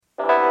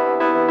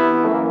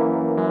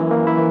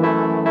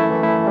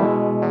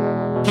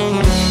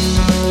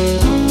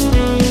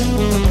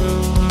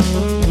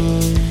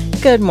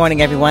Good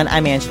morning, everyone.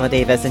 I'm Angela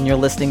Davis, and you're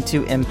listening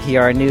to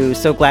NPR News.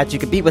 So glad you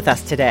could be with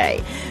us today.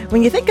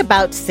 When you think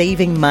about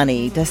saving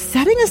money, does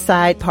setting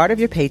aside part of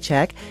your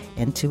paycheck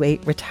into a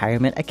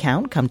retirement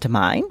account come to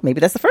mind? Maybe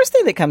that's the first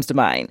thing that comes to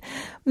mind.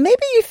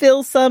 Maybe you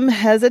feel some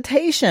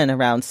hesitation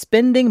around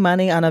spending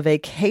money on a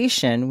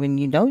vacation when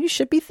you know you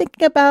should be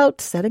thinking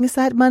about setting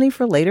aside money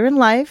for later in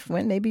life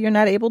when maybe you're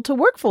not able to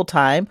work full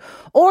time,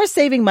 or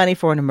saving money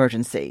for an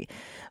emergency.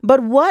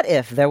 But what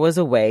if there was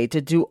a way to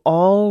do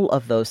all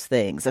of those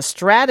things, a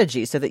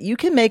strategy so that you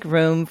can make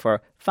room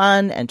for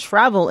fun and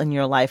travel in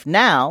your life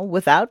now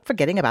without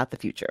forgetting about the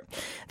future?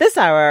 This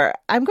hour,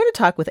 I'm going to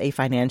talk with a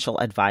financial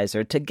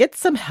advisor to get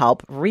some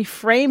help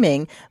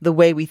reframing the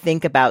way we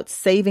think about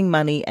saving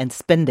money and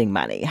spending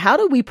money. How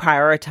do we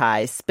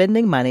prioritize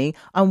spending money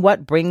on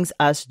what brings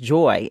us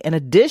joy, in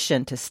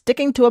addition to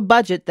sticking to a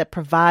budget that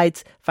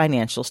provides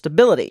financial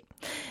stability?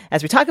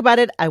 As we talk about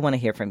it, I want to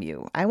hear from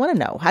you. I want to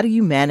know, how do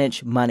you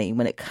manage money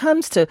when it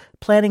comes to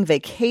planning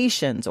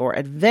vacations or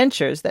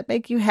adventures that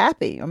make you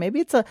happy? Or maybe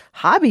it's a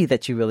hobby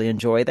that you really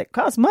enjoy that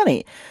costs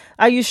money.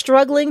 Are you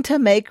struggling to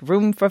make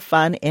room for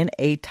fun in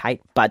a tight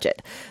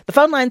budget? The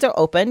phone lines are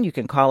open. You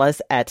can call us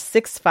at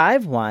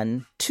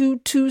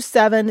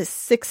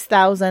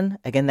 651-227-6000.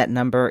 Again, that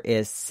number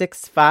is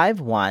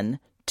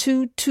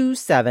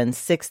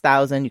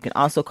 651-227-6000. You can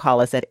also call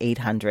us at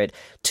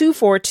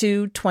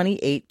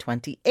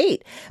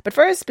 800-242-2828. But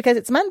first, because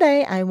it's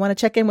Monday, I want to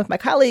check in with my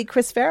colleague,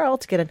 Chris Farrell,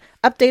 to get an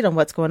update on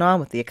what's going on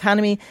with the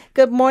economy.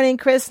 Good morning,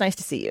 Chris. Nice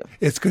to see you.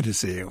 It's good to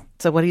see you.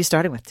 So what are you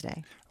starting with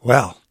today?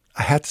 Well,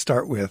 I had to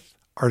start with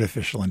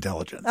artificial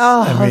intelligence.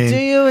 Oh, do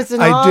you? It's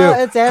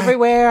It's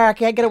everywhere. I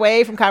can't get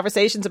away from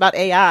conversations about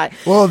AI.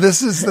 Well,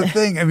 this is the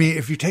thing. I mean,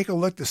 if you take a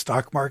look, the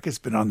stock market's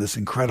been on this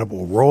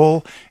incredible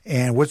roll.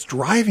 And what's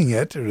driving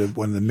it, or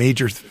one of the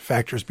major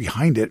factors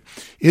behind it,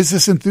 is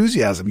this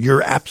enthusiasm.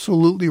 You're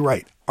absolutely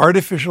right.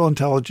 Artificial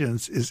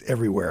intelligence is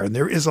everywhere, and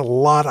there is a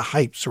lot of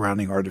hype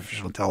surrounding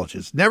artificial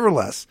intelligence.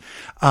 Nevertheless,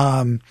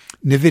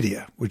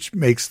 NVIDIA, which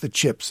makes the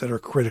chips that are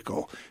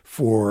critical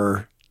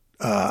for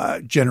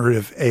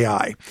generative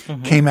AI,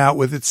 came out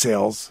with its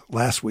sales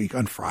last week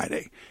on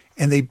Friday,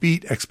 and they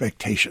beat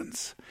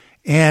expectations.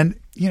 And,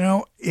 you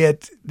know,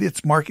 its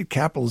market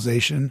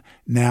capitalization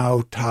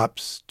now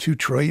tops $2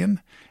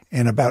 trillion.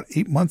 And about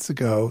 8 months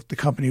ago, the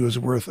company was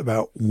worth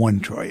about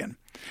 $1 trillion.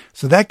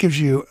 So that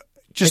gives you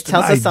just an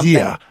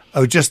idea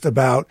of just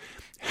about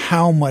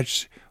how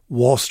much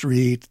Wall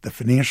Street, the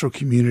financial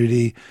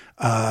community,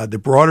 the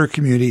broader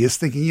community is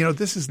thinking, you know,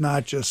 this is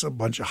not just a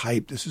bunch of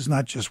hype. This is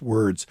not just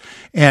words.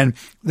 And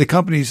the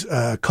company's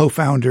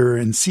co-founder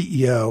and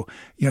CEO,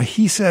 you know,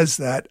 he says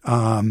that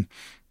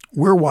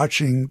we're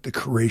watching the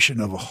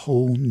creation of a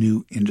whole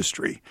new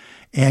industry.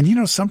 And, you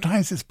know,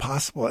 sometimes it's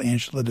possible,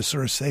 Angela, to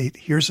sort of say,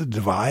 here's a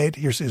divide,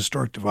 here's a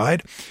historic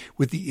divide.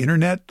 With the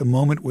internet, the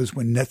moment was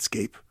when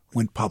Netscape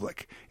went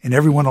public, and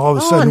everyone all of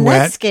a sudden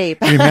Netscape.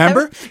 Went,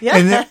 remember? Yeah.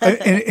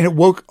 And it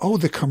woke,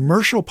 the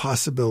commercial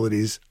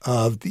possibilities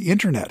of the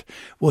internet.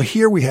 Well,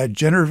 here we had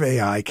generative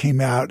AI came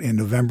out in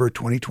November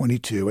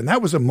 2022, and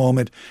that was a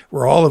moment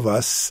where all of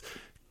us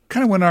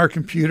kind of went on our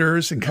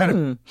computers and kind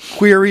of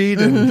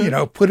queried and, you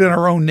know, put in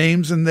our own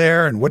names in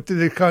there. And what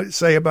did it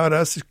say about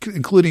us,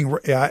 including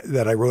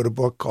that I wrote a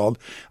book called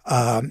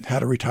How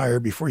to Retire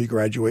Before You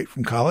Graduate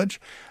from College.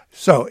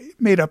 So it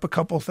made up a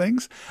couple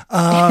things.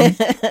 But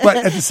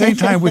at the same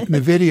time with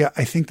NVIDIA,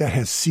 I think that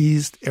has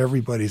seized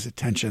everybody's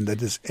attention, that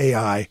this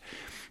AI,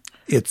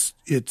 it's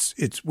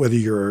whether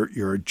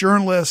you're a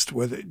journalist,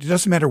 whether it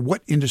doesn't matter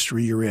what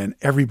industry you're in,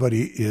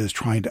 everybody is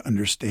trying to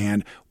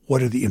understand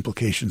what are the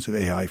implications of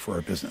AI for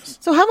our business.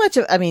 So how much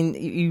of, I mean,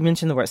 you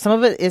mentioned the word, some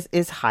of it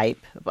is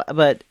hype,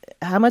 but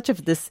how much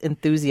of this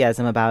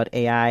enthusiasm about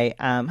AI,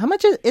 how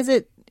much is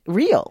it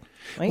real?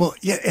 Right? Well,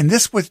 yeah, and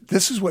this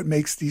is what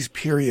makes these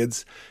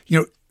periods, you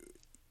know,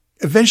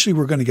 eventually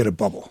we're going to get a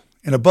bubble.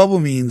 And a bubble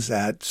means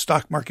that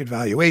stock market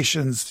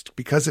valuations,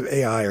 because of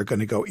AI, are going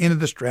to go into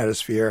the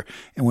stratosphere.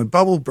 And when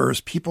bubble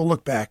bursts, people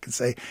look back and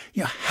say,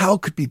 you know, how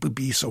could people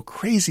be so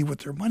crazy with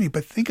their money?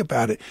 But think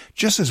about it.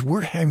 Just as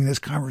we're having this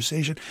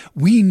conversation,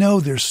 we know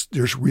there's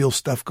real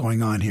stuff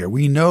going on here.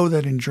 We know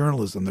that in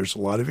journalism, there's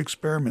a lot of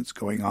experiments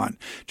going on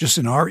just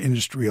in our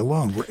industry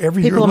alone, wherever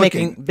you're looking. People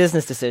making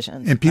business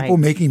decisions. And people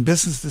making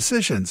business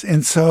decisions.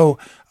 And so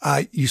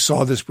you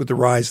saw this with the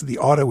rise of the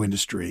auto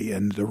industry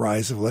and the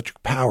rise of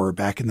electric power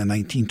back in the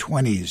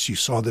 1920s. You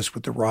saw this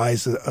with the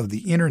rise of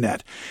the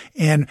internet.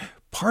 And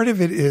part of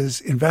it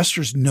is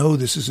investors know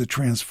this is a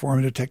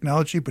transformative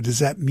technology, but does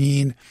that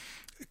mean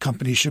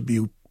companies should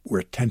be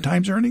worth 10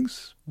 times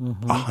earnings,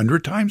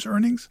 100 times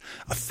earnings,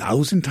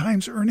 1,000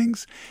 times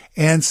earnings?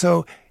 And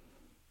so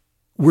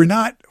we're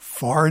not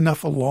far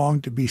enough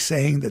along to be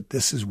saying that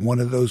this is one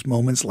of those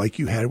moments like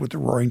you had with the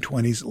Roaring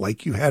 '20s,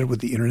 like you had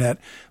with the internet.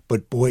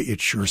 But boy, it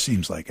sure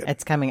seems like it.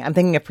 It's coming. I'm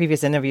thinking of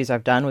previous interviews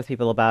I've done with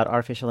people about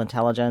artificial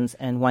intelligence.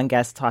 And one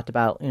guest talked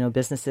about,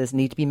 businesses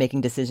need to be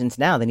making decisions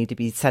now. They need to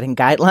be setting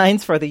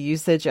guidelines for the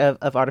usage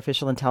of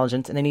artificial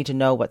intelligence, and they need to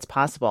know what's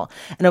possible.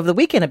 And over the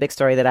weekend, a big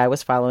story that I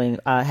was following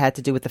had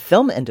to do with the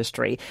film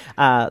industry.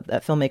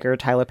 That filmmaker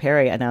Tyler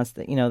Perry announced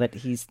that, that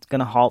he's going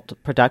to halt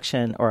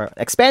production or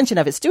expansion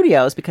of his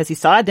studios because he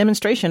saw a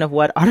demonstration of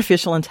what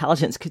artificial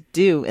intelligence could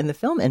do in the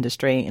film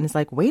industry. And it's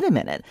like, wait a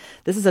minute,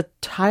 this is a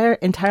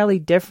entirely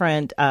different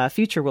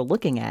future we're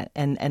looking at,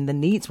 and the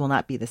needs will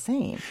not be the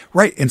same.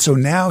 Right. And so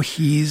now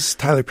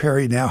Tyler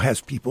Perry now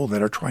has people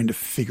that are trying to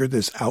figure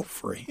this out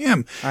for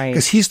him. Right.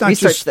 Because he's not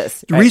research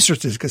this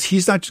because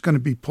he's not just going to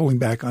be pulling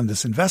back on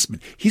this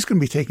investment. He's going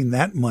to be taking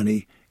that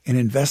money and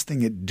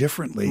investing it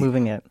differently.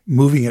 Moving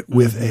it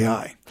with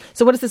AI.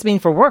 So what does this mean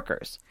for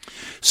workers?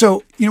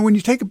 So, when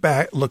you take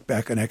a look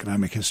back on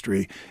economic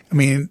history, I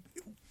mean,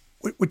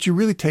 what you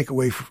really take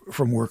away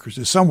from workers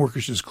is some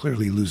workers just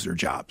clearly lose their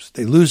jobs.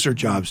 They lose their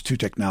jobs to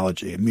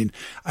technology. I mean,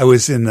 I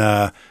was in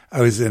a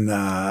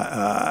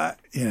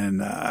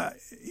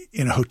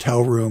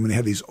hotel room, and they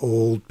had these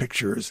old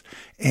pictures,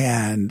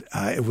 and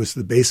it was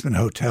the basement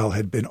hotel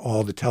had been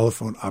all the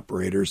telephone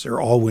operators.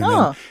 They're all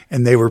women,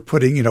 and they were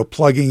putting,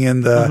 plugging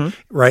in the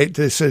right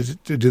to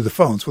do the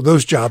phones. Well,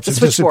 those jobs have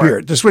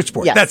disappeared. The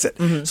switchboard, yes. That's it.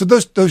 Mm-hmm. So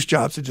those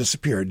jobs have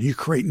disappeared. You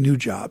create new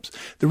jobs.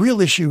 The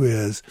real issue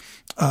is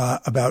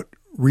about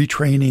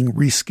retraining,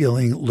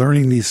 reskilling,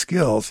 learning these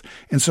skills.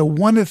 And so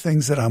one of the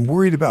things that I'm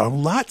worried about,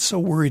 I'm not so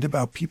worried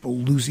about people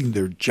losing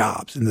their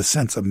jobs in the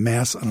sense of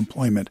mass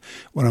unemployment.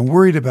 What I'm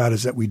worried about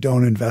is that we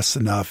don't invest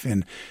enough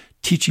in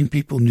teaching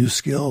people new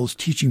skills,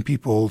 teaching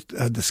people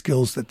the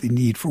skills that they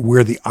need for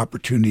where the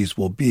opportunities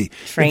will be.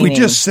 Training. If we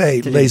just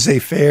say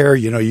laissez-faire,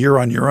 you're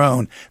on your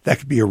own, that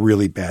could be a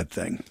really bad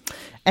thing.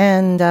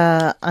 And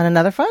on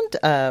another front,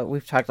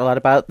 we've talked a lot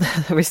about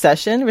the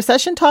recession.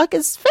 Recession talk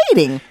is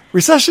fading.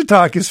 Recession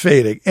talk is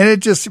fading. And it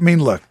just,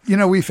 look,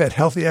 we've had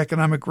healthy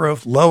economic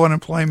growth, low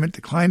unemployment,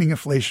 declining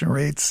inflation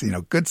rates,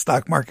 good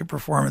stock market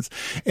performance.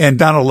 And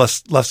Donald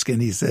Luskin,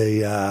 he's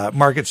a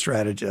market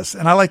strategist.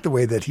 And I like the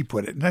way that he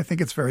put it. And I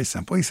think it's very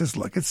simple. He says,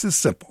 look, it's this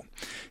simple.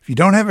 If you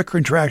don't have a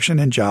contraction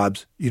in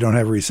jobs, you don't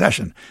have a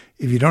recession.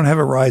 If you don't have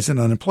a rise in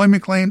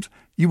unemployment claims,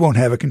 you won't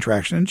have a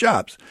contraction in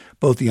jobs.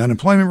 Both the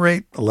unemployment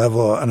rate, the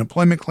level of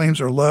unemployment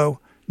claims are low,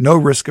 no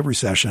risk of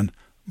recession.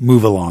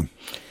 Move along.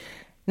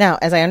 Now,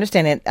 as I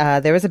understand it,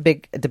 there is a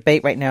big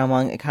debate right now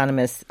among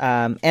economists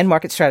and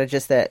market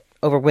strategists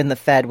over when the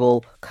Fed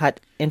will cut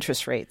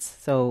interest rates.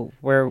 So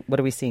what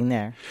are we seeing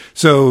there?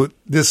 So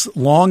this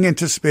long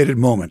anticipated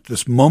moment,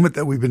 this moment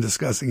that we've been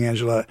discussing,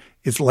 Angela,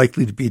 is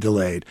likely to be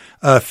delayed.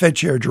 Fed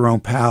Chair Jerome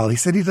Powell, he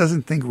said he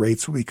doesn't think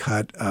rates will be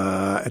cut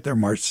at their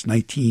March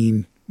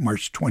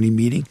 20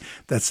 meeting.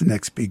 That's the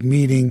next big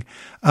meeting.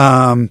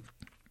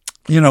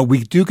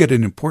 We do get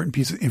an important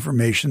piece of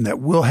information that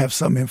will have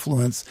some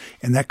influence,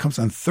 and that comes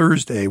on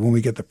Thursday when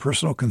we get the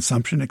Personal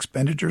Consumption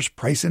Expenditures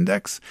Price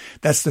Index.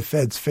 That's the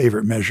Fed's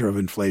favorite measure of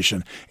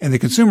inflation. And the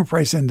Consumer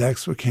Price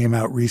Index, what came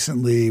out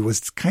recently,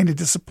 was kind of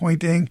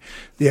disappointing.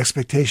 The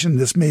expectation,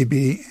 this may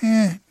be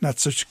not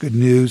such good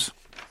news.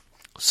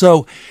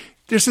 So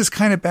there's this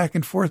kind of back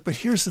and forth. But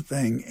here's the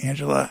thing,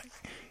 Angela.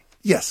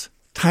 Yes,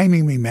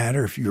 timing may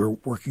matter if you're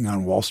working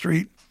on Wall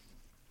Street.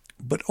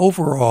 But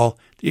overall,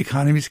 the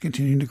economy is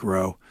continuing to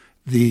grow.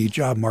 The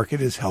job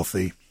market is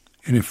healthy,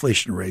 and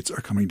inflation rates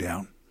are coming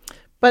down.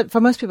 But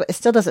for most people, it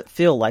still doesn't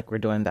feel like we're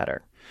doing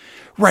better.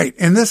 Right.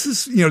 And this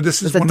is one of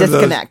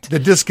the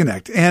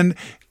disconnect. And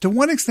to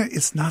one extent,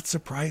 it's not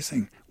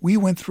surprising. We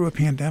went through a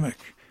pandemic.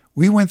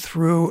 We went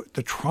through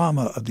the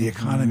trauma of the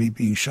economy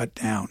being shut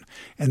down,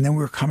 and then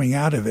we're coming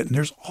out of it. And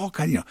there's all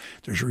kinds,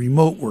 there's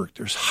remote work,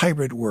 there's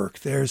hybrid work,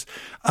 there's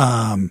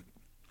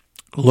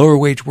lower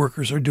wage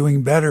workers are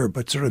doing better,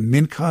 but sort of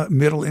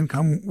middle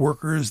income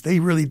workers, they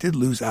really did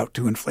lose out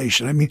to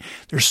inflation.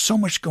 There's so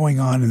much going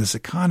on in this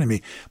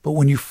economy, but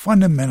when you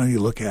fundamentally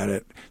look at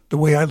it, the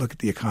way I look at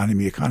the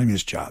economy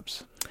is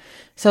jobs.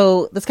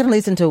 So this kind of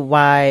leads into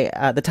why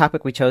the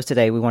topic we chose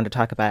today we wanted to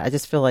talk about. I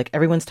just feel like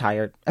everyone's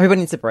tired. Everyone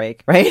needs a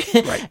break, right?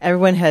 Right.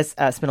 Everyone has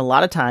spent a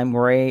lot of time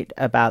worried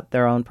about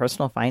their own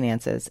personal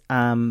finances.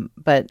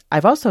 But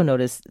I've also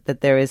noticed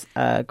that there is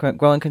a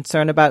growing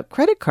concern about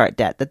credit card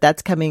debt,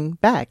 that's coming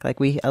back. Like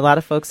a lot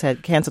of folks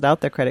had canceled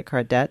out their credit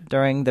card debt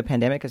during the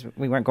pandemic because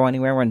we weren't going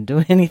anywhere, we weren't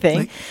doing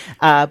anything.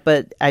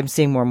 But I'm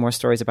seeing more and more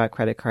stories about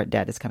credit card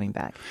debt is coming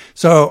back.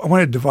 So I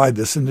want to divide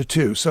this into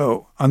two.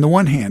 So on the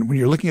one hand, when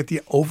you're looking at the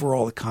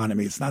overall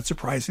economy, it's not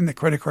surprising that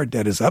credit card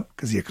debt is up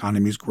because the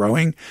economy is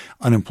growing,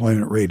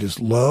 unemployment rate is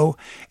low.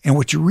 And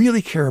what you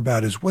really care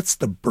about is what's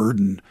the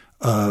burden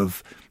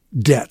of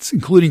debts,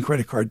 including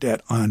credit card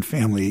debt, on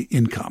family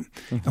income.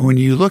 Mm-hmm. And when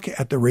you look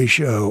at the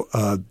ratio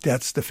of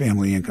debts to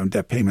family income,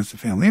 debt payments to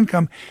family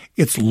income,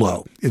 it's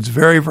low. It's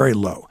very, very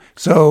low.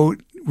 So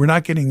we're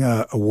not getting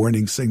a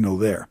warning signal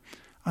there.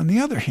 On the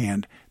other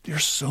hand,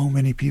 there's so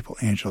many people,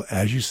 Angela,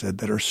 as you said,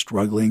 that are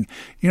struggling,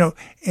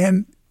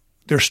 and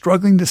they're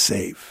struggling to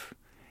save.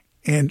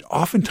 And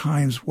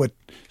oftentimes what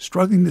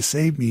struggling to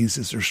save means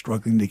is they're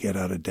struggling to get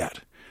out of debt.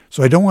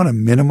 So I don't want to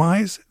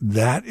minimize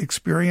that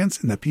experience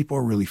and that people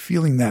are really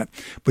feeling that.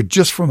 But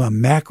just from a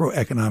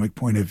macroeconomic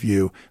point of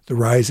view, the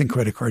rise in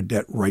credit card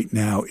debt right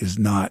now is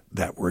not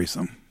that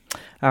worrisome.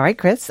 All right,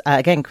 Chris.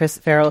 Again, Chris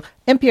Farrell,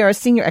 NPR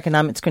senior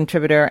economics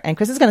contributor. And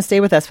Chris is going to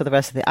stay with us for the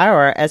rest of the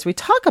hour as we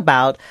talk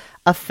about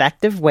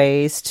effective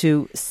ways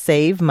to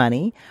save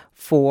money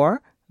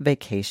for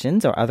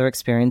vacations or other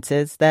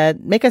experiences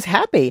that make us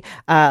happy.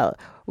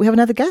 We have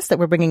another guest that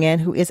we're bringing in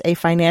who is a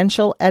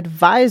financial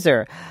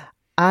advisor.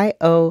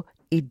 Ayo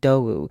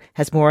Idowu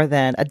has more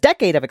than a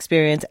decade of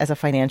experience as a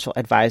financial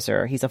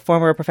advisor. He's a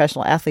former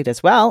professional athlete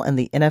as well in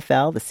the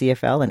NFL, the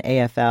CFL, and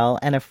AFL,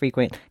 and a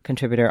frequent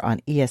contributor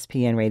on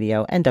ESPN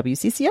Radio and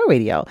WCCO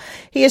Radio.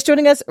 He is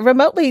joining us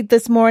remotely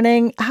this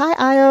morning.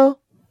 Hi, Ayo.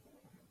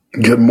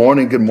 Good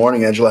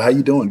morning, Angela. How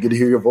you doing? Good to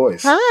hear your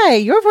voice. Hi,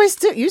 your voice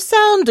too. You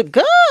sound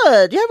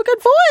good. You have a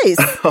good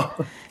voice.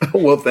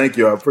 Well, thank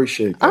you. I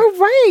appreciate that. All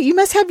right. You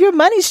must have your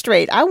money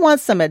straight. I want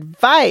some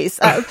advice.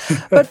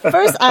 But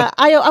first, I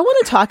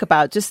want to talk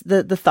about just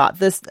the thought,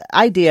 this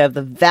idea of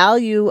the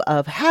value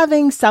of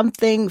having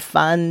something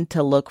fun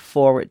to look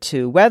forward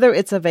to, whether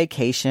it's a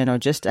vacation or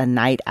just a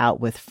night out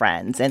with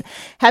friends. And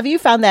have you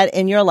found that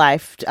in your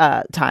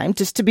lifetime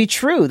just to be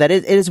true, that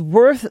it is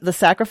worth the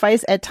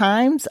sacrifice at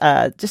times,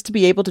 just to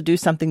be able to do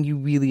something you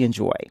really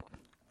enjoy?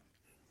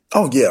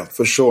 Oh, yeah,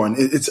 for sure. And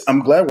I'm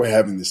glad we're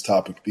having this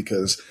topic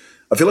because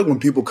I feel like when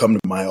people come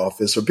to my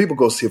office or people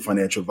go see a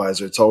financial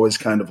advisor, it's always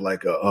kind of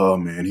like, oh,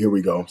 man, here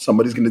we go.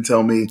 Somebody's going to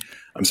tell me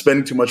I'm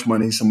spending too much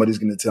money. Somebody's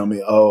going to tell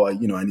me,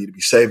 I need to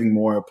be saving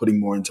more, putting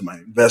more into my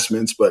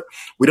investments. But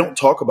we don't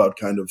talk about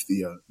kind of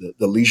the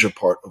leisure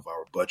part of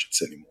our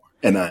budgets anymore.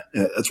 And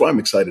that's why I'm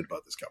excited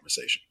about this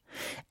conversation.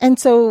 And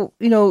so,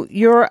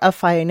 you're a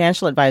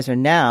financial advisor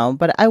now,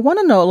 but I want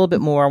to know a little bit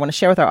more. I want to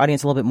share with our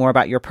audience a little bit more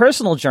about your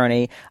personal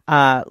journey,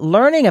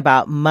 learning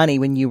about money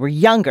when you were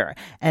younger.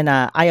 And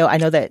I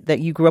know that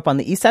you grew up on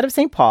the east side of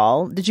St.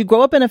 Paul. Did you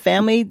grow up in a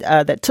family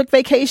that took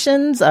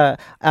vacations?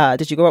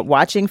 Did you grow up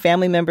watching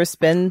family members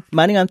spend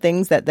money on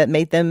things that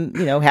made them,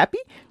 happy?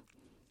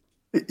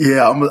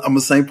 Yeah, I'm a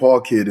St.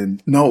 Paul kid,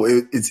 and no,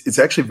 it's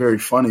actually very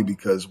funny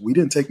because we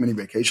didn't take many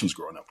vacations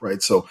growing up,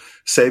 right? So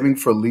saving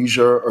for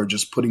leisure or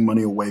just putting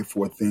money away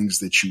for things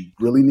that you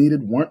really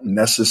needed weren't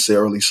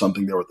necessarily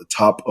something that were at the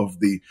top of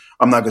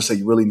I'm not going to say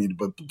you really needed,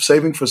 but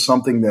saving for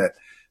something that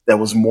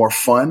was more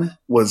fun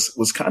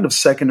was kind of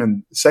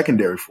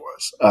secondary for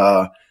us.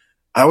 I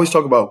always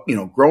talk about,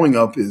 growing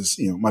up is,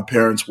 my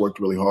parents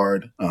worked really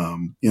hard,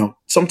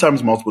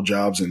 sometimes multiple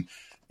jobs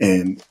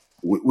and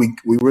we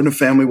were in a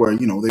family where,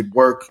 they'd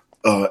work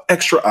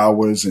extra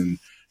hours and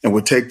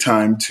would take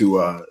time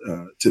to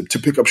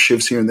pick up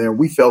shifts here and there.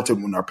 We felt it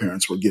when our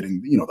parents were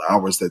getting, the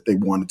hours that they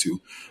wanted to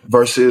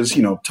versus,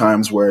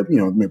 times where,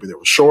 maybe there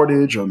was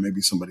shortage or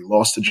maybe somebody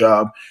lost a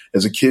job.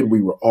 As a kid,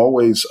 we were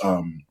always,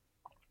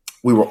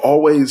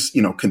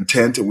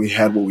 content and we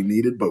had what we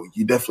needed, but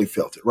you definitely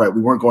felt it, right?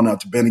 We weren't going out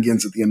to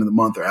Bennigan's at the end of the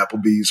month or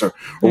Applebee's or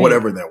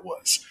whatever that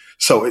was.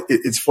 So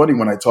it's funny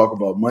when I talk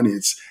about money,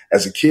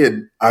 as a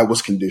kid, I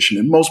was conditioned,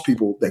 and most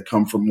people that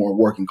come from more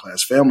working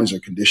class families are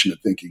conditioned to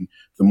thinking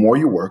the more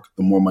you work,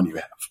 the more money you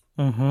have.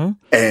 Mm-hmm.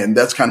 And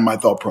that's kind of my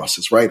thought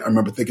process, right? I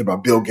remember thinking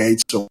about Bill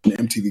Gates on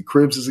MTV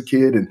Cribs as a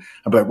kid, and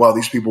I'd be like, wow,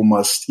 these people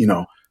must,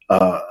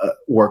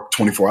 work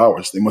 24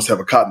 hours. They must have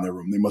a cot in their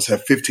room. They must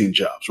have 15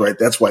 jobs, right?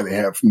 That's why they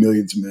have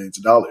millions and millions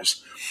of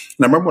dollars.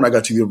 And I remember when I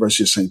got to the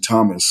University of St.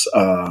 Thomas,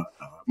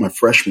 my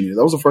freshman year,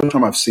 that was the first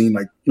time I've seen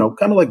kind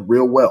of like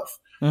real wealth.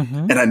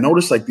 Mm-hmm. And I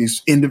noticed like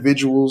these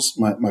individuals,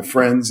 my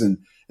friends and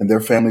their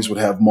families would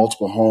have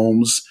multiple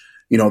homes.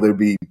 There'd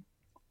be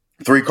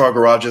 3-car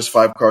garages,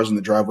 5 cars in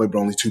the driveway, but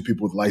only 2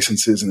 people with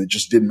licenses. And it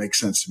just didn't make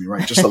sense to me,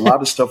 right? Just a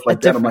lot of stuff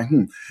like that. I'm like,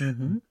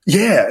 mm-hmm.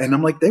 Yeah. And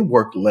I'm like, they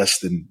work less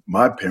than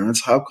my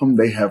parents. How come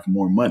they have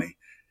more money?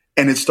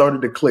 And it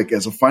started to click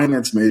as a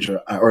finance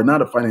major, or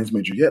not a finance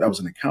major yet. I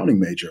was an accounting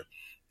major.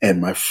 And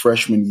my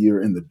freshman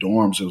year in the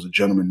dorms, there was a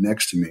gentleman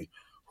next to me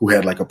who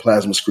had like a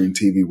plasma screen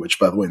TV, which,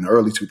 by the way, in the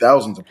early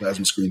 2000s, a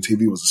plasma screen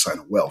TV was a sign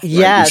of wealth. Right?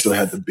 Yes. We still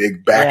had the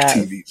big back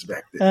TVs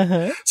back then.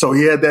 Uh-huh. So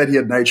he had that. He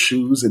had nice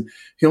shoes, and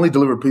he only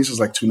delivered pizzas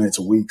like 2 nights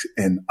a week.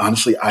 And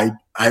honestly,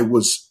 I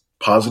was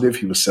positive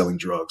he was selling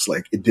drugs.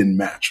 Like it didn't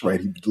match, right?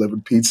 He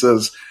delivered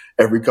pizzas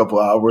every couple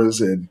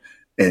hours, and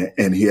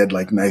he had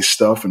like nice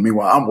stuff. And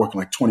meanwhile, I'm working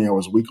like 20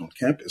 hours a week on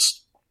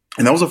campus.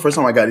 And that was the first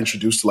time I got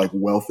introduced to like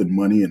wealth and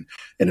money and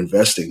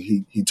investing.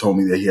 He told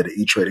me that he had an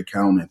E-Trade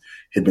account and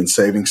had been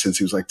saving since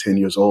he was like 10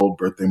 years old,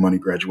 birthday money,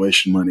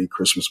 graduation money,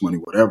 Christmas money,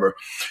 whatever.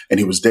 And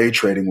he was day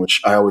trading,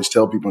 which I always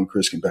tell people, and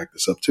Chris can back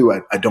this up too.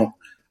 I don't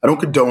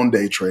condone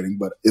day trading,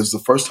 but it was the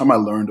first time I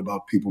learned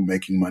about people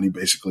making money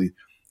basically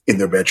in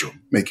their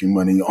bedroom, making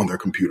money on their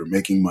computer,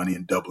 making money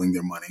and doubling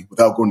their money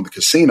without going to the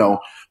casino,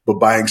 but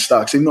buying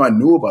stocks. Even though I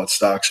knew about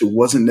stocks, it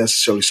wasn't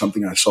necessarily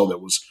something I saw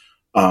that was,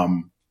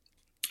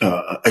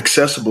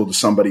 accessible to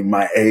somebody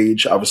my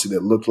age, obviously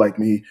that looked like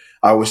me.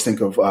 I always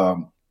think of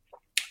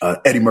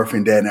Eddie Murphy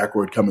and Dan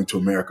Aykroyd Coming to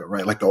America,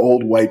 right? Like the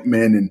old white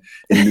men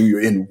in New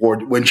York, in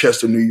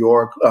Winchester, New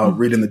York,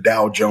 reading the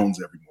Dow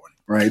Jones every morning,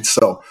 right?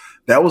 So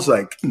that was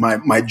like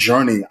my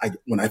journey.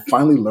 When I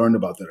finally learned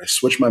about that, I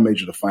switched my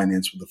major to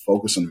finance with a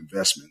focus on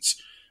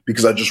investments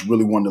because I just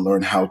really wanted to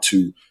learn how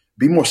to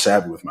be more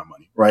savvy with my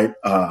money, right?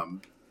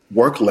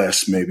 Work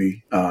less,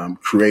 maybe,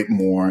 create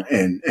more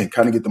and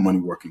kind of get the money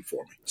working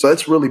for me. So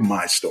that's really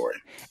my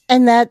story.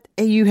 And that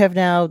you have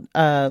now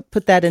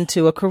put that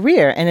into a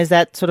career. And is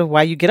that sort of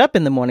why you get up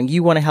in the morning?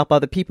 You want to help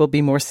other people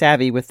be more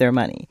savvy with their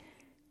money.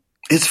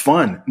 It's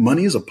fun.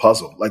 Money is a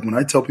puzzle. Like when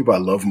I tell people I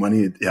love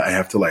money, I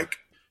have to like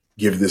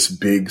give this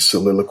big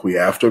soliloquy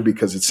after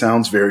because it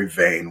sounds very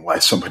vain why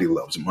somebody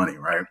loves money,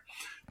 right?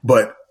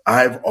 But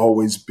I've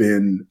always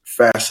been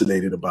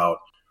fascinated about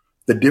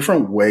the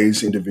different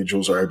ways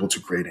individuals are able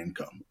to create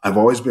income. I've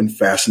always been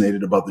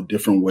fascinated about the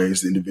different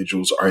ways the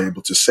individuals are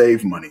able to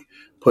save money,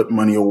 put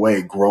money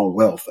away, grow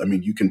wealth. I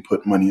mean, you can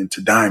put money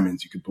into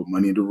diamonds. You can put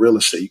money into real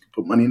estate. You can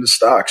put money into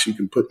stocks. You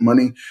can put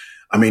money,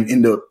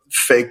 into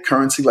fake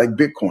currency like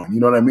Bitcoin. You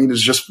know what I mean?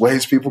 There's just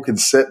ways people can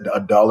set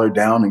 $1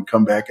 down and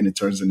come back and it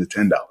turns into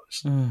 $10.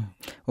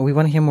 Well, we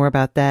want to hear more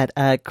about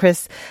that.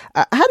 Chris,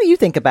 how do you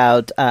think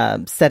about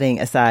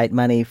setting aside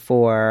money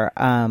for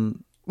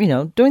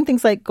doing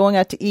things like going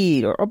out to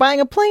eat or buying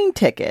a plane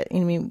ticket? I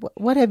mean,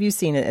 what have you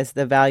seen as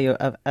the value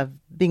of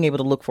being able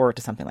to look forward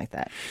to something like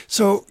that?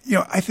 So,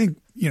 I think,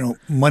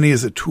 money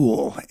is a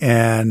tool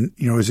and,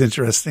 it's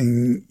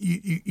interesting.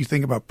 You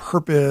think about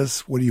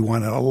purpose. What do you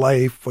want out of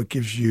life? What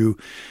gives you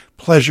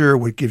pleasure?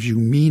 What gives you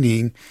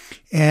meaning?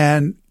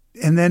 And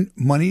then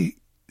money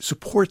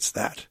supports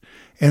that.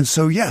 And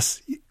so,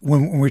 yes,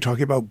 when we're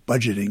talking about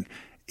budgeting,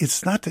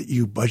 it's not that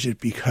you budget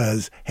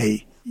because,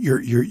 hey,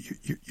 you're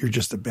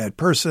just a bad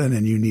person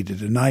and you need to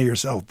deny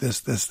yourself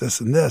this,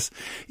 and this.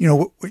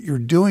 What you're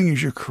doing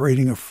is you're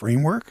creating a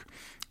framework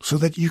so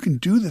that you can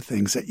do the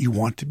things that you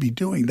want to be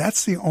doing.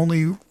 That's the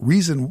only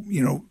reason,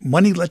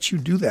 money lets you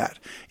do that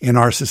in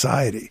our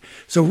society.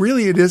 So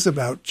really it is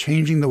about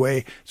changing the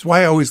way. It's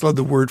why I always love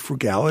the word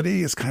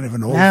frugality. It's kind of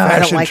an old-fashioned term. I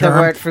don't like the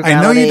word frugality.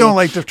 I know you don't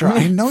like the term.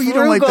 I know you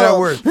don't like that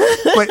word.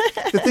 But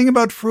the thing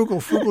about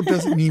frugal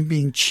doesn't mean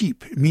being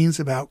cheap. It means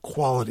about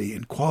quality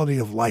and quality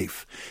of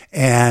life.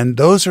 And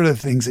those are the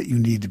things that you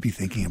need to be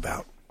thinking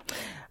about.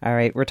 All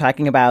right. We're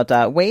talking about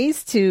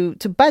ways to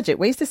budget,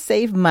 ways to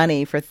save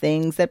money for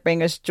things that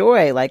bring us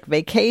joy, like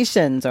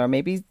vacations or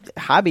maybe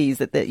hobbies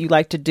that you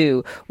like to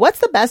do. What's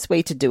the best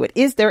way to do it?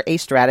 Is there a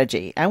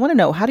strategy? I want to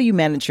know, how do you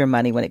manage your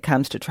money when it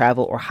comes to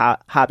travel or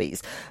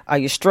hobbies? Are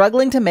you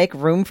struggling to make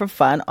room for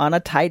fun on a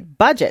tight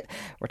budget?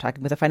 We're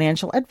talking with a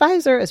financial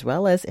advisor as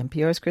well as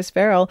NPR's Chris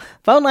Farrell.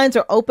 Phone lines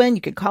are open.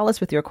 You can call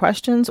us with your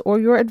questions or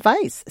your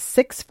advice.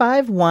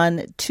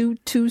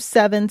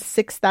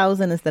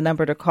 651-227-6000 is the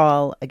number to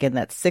call. Again,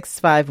 that's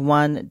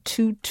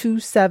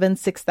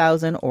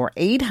 651-227-6000 or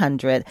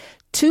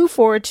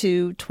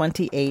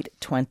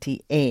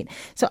 800-242-2828.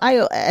 So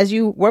as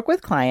you work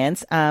with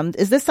clients,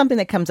 is this something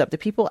that comes up? Do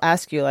people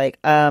ask you like,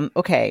 I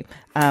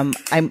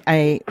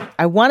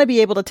want to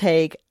be able to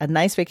take a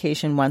nice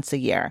vacation once a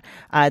year.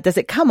 Does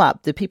it come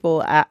up? Do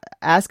people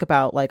ask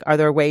about like, are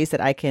there ways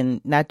that I can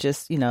not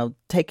just,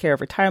 take care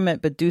of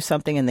retirement, but do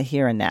something in the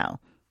here and now?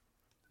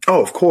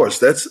 Oh, of course.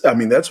 That's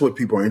what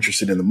people are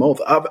interested in the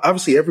most.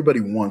 Obviously, everybody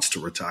wants to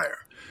retire.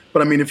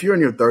 But if you're in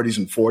your 30s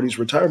and 40s,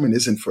 retirement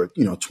isn't for,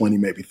 20,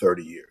 maybe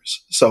 30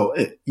 years. So,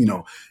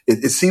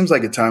 it seems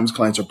like at times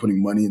clients are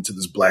putting money into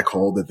this black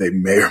hole that they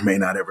may or may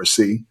not ever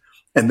see.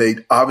 And they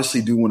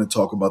obviously do want to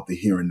talk about the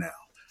here and now.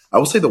 I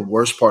would say the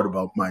worst part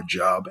about my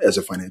job as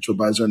a financial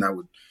advisor, and I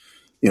would,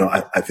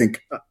 I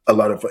think a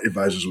lot of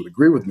advisors would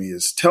agree with me,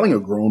 is telling a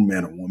grown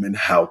man or woman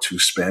how to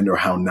spend or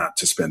how not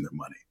to spend their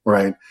money,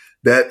 right?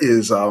 That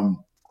is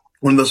one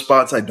of the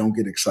spots I don't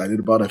get excited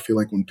about. I feel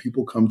like when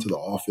people come to the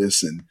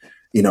office and,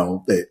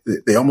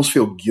 they almost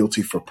feel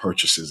guilty for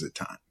purchases at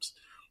times.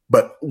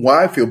 But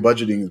why I feel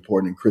budgeting is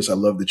important, and Chris, I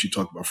love that you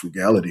talk about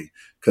frugality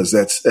because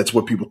that's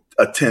what people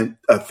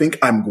think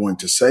I'm going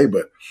to say.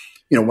 But,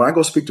 when I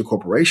go speak to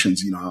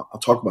corporations, I'll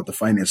talk about the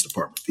finance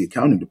department, the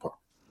accounting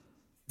department,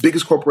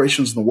 biggest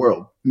corporations in the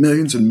world,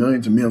 millions and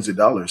millions and millions of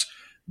dollars.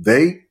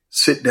 They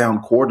sit down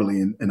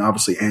quarterly and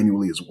obviously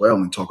annually as well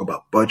and talk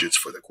about budgets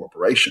for their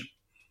corporation.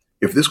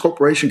 If this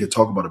corporation could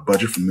talk about a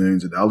budget for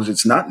millions of dollars,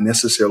 it's not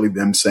necessarily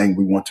them saying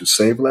we want to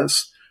save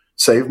less,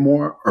 save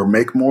more, or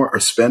make more, or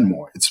spend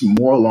more. It's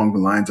more along the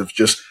lines of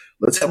just,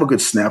 let's have a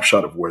good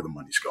snapshot of where the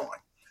money's going.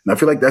 And I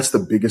feel like that's the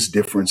biggest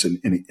difference, and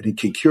it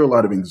can cure a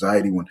lot of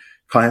anxiety when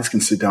clients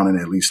can sit down and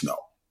at least know.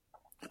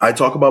 I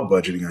talk about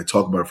budgeting. I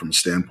talk about it from a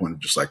standpoint of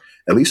just like,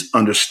 at least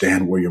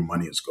understand where your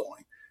money is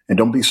going. And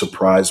don't be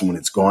surprised when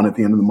it's gone at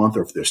the end of the month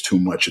or if there's too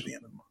much at the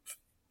end of the month.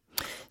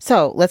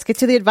 So let's get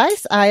to the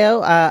advice,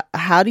 Ayo.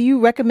 How do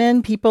you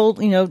recommend people,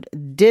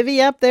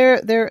 divvy up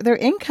their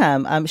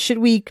income? Should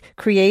we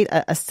create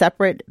a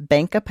separate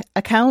bank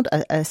account,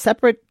 a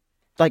separate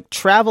like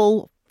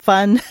travel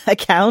fun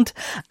account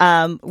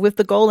with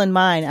the goal in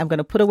mind. I'm going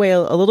to put away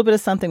a little bit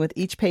of something with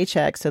each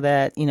paycheck so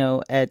that,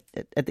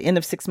 at the end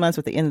of 6 months,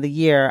 at the end of the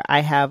year,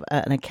 I have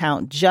an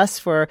account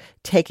just for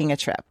taking a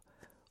trip.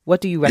 What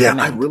do you recommend?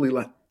 Yeah,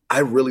 I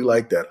really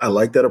like that. I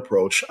like that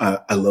approach.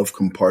 I love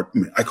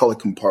I call it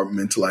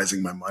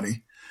compartmentalizing my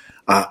money.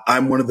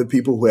 I'm one of the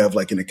people who have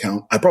like an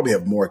account. I probably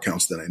have more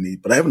accounts than I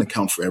need, but I have an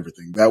account for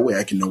everything. That way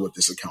I can know what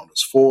this account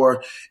is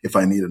for. If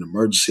I need an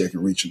emergency, I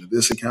can reach into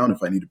this account.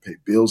 If I need to pay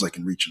bills, I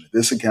can reach into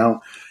this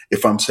account.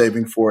 If I'm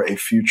saving for a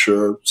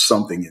future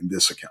something in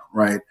this account,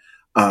 right?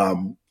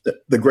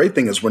 The great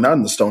thing is we're not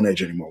in the Stone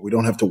Age anymore. We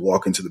don't have to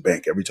walk into the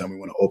bank every time we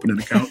want to open an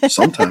account.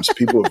 Sometimes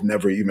people have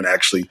never even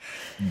actually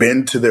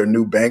been to their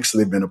new banks that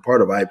they've been a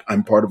part of.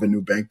 I'm part of a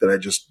new bank that I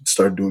just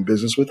started doing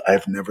business with.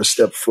 I've never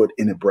stepped foot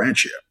in a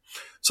branch yet.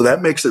 So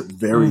that makes it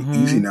very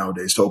easy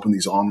nowadays to open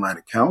these online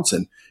accounts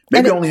and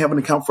maybe only have an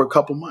account for a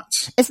couple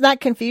months. It's not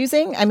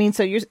confusing. I mean,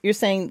 so you're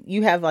saying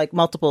you have like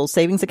multiple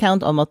savings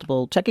accounts or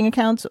multiple checking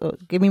accounts?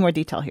 Give me more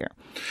detail here.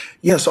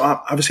 Yeah. So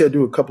obviously I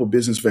do a couple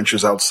business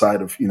ventures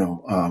outside of,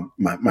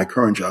 my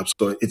current job.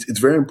 So it's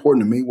very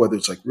important to me, whether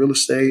it's like real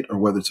estate or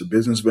whether it's a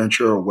business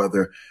venture or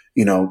whether,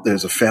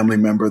 there's a family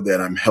member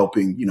that I'm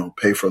helping,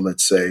 pay for,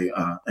 let's say,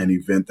 an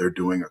event they're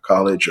doing, or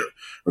college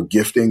or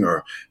gifting,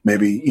 or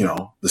maybe,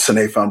 the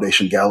Sine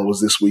Foundation Gala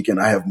was this weekend.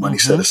 I have money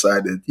set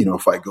aside that,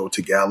 if I go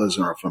to galas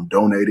or if I'm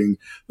donating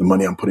the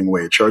money I'm putting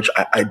away at church,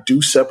 I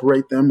do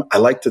separate them. I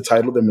like to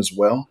title them as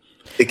well.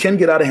 It can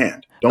get out of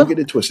hand. Don't get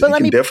it twisted. It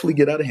can definitely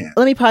get out of hand.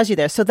 Let me pause you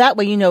there. So that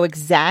way you know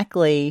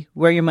exactly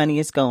where your money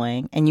is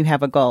going and you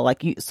have a goal.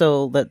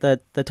 So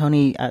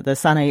the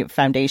Sane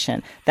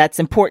Foundation, that's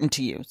important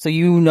to you. So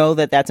you know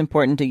that that's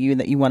important to you,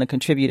 that you want to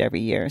contribute every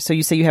year. So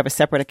you say you have a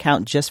separate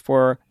account just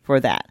for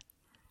that,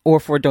 or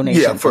for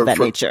donations of that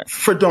nature.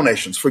 For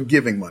donations, for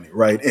giving money,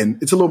 right?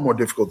 And it's a little more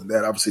difficult than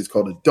that. Obviously, it's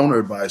called a donor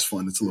advised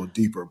fund. It's a little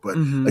deeper, but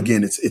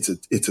again,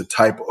 it's a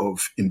type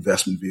of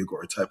investment vehicle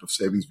or a type of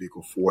savings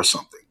vehicle for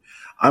something.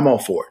 I'm all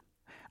for it.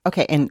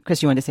 Okay. And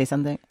Chris, you wanted to say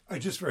something? I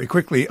just very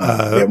quickly, we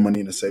have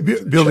money in the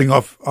savings. Building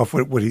off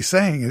what he's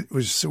saying,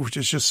 which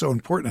is just so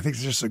important. I think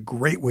it's just a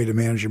great way to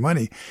manage your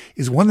money.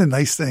 Is one of the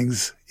nice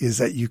things is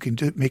that you can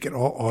make it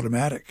all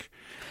automatic.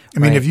 I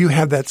mean, if you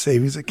have that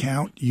savings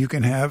account, you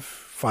can have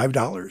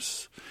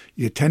 $5,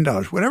 you get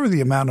 $10, whatever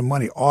the amount of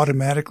money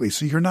automatically.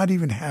 So you're not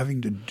even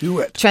having to do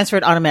it. Transfer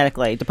it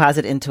automatically,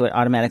 deposit into it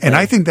automatically. And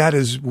I think that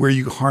is where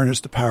you harness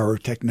the power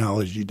of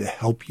technology to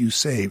help you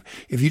save.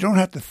 If you don't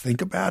have to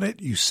think about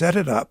it, you set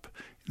it up,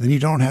 then you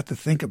don't have to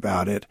think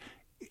about it.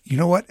 You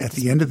know what? At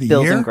the end of the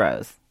builds year, and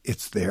grows.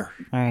 It's there.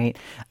 All right.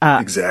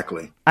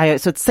 Exactly.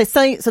 So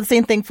the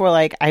same thing for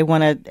like,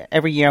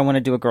 every year I want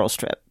to do a girls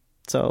trip.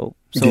 So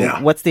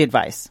what's the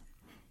advice?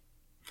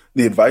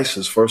 The advice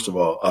is, first of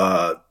all,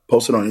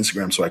 post it on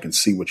Instagram so I can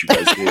see what you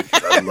guys did.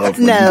 I love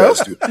when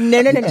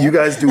you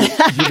guys do. No.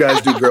 You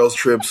guys do girls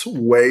trips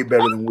way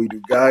better than we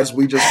do. Guys,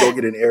 we just go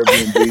get an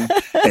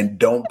Airbnb and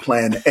don't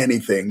plan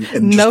anything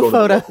and just go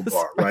to the local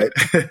bar, right?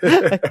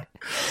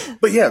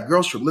 But yeah,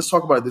 girls trip. Let's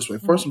talk about it this way.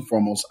 First and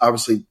foremost,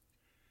 obviously,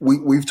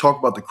 we've talked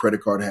about the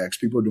credit card hacks.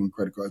 People are doing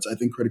credit cards. I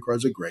think credit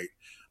cards are great,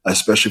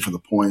 especially for the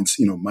points.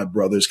 My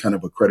brother's kind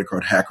of a credit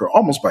card hacker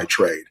almost by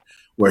trade,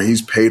 where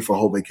he's paid for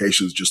whole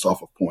vacations just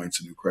off of points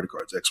and new credit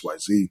cards,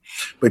 XYZ.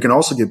 But it can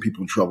also get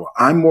people in trouble.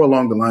 I'm more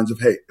along the lines of,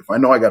 hey, if I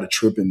know I got a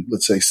trip in,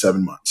 let's say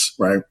 7 months,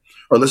 right?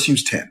 Or let's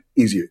use 10,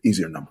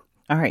 easier number.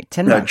 All right,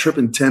 10 months. A trip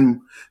in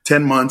 10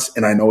 months,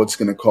 and I know it's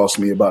going to cost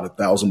me about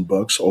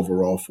 $1,000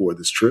 overall for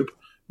this trip.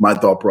 My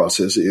thought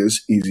process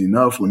is easy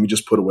enough. Let me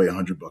just put away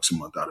 $100 a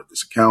month out of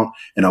this account,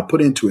 and I'll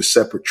put it into a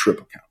separate trip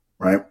account,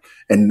 right?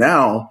 And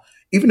now,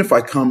 even if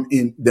I come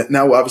in,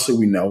 now obviously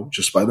we know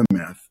just by the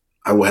math,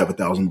 I will have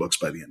 $1,000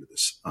 by the end of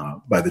this,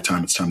 by the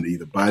time it's time to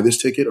either buy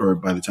this ticket or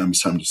by the time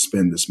it's time to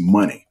spend this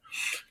money.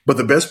 But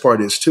the best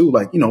part is too,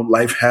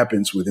 life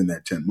happens within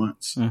that 10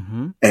 months.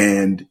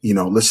 And,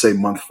 let's say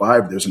month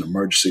 5, there's an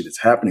emergency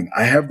that's happening.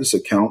 I have this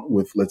account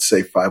with, let's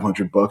say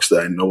 $500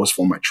 that I know is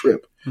for my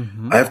trip.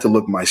 I have to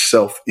look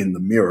myself in the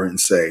mirror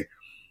and say,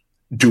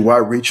 do I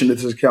reach into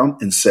this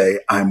account and say,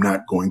 I'm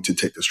not going to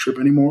take this trip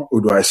anymore? Or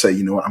do I say,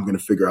 you know what, I'm going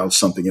to figure out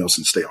something else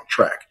and stay on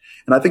track?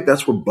 And I think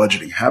that's where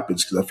budgeting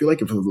happens, because I feel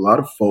like if a lot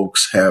of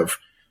folks have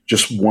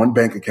just one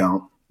bank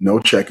account, no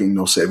checking,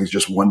 no savings,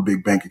 just one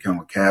big bank account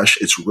with cash,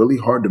 it's really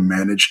hard to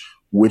manage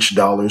which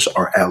dollars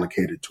are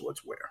allocated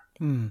towards where.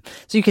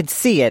 So you can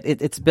see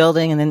it's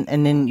building,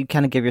 and then you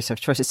kind of give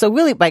yourself choices. So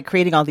really, by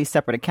creating all these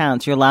separate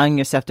accounts, you're allowing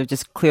yourself to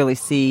just clearly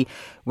see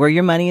where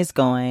your money is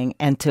going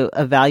and to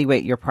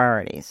evaluate your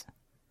priorities.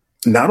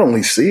 Not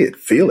only see it,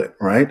 feel it,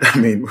 right? I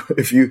mean,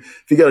 if you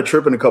got a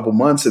trip in a couple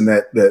months and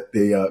that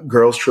the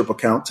girls trip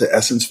account to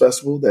Essence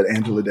Festival that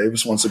Angela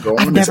Davis wants to go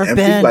on is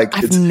empty,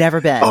 I've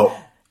never been.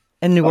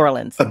 In New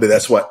Orleans. But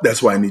that's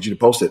why I need you to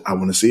post it. I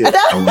want to see it.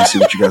 I want to see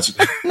what you guys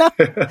are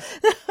doing.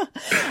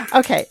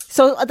 Okay,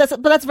 so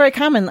that's very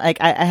common. Like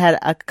I had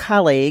a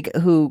colleague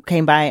who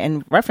came by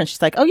and referenced.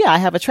 She's like, "Oh yeah, I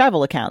have a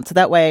travel account, so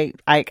that way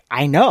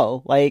I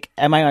know, like,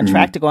 am I on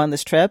track to go on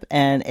this trip?"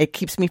 And it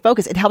keeps me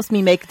focused. It helps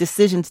me make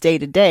decisions day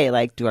to day.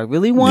 Like, do I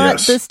really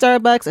want this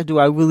Starbucks, or do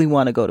I really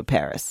want to go to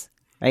Paris?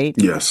 Right?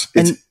 Yes,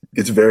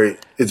 it's very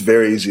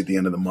easy at the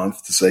end of the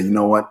month to say, you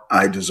know what,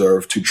 I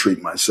deserve to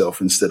treat myself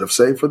instead of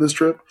save for this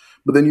trip.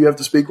 But then you have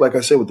to speak, like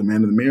I said, with the man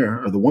in the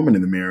mirror or the woman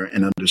in the mirror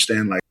and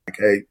understand, like,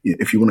 hey,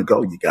 if you want to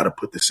go, you got to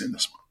put this in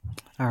this month.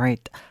 All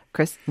right.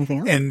 Chris, anything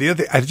else? And the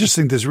other thing, I just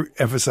think this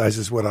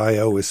emphasizes what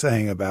Io was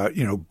saying about,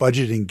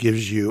 budgeting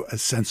gives you a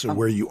sense of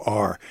where you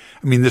are.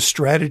 I mean, the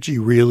strategy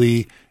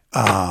really,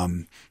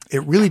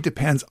 it really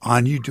depends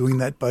on you doing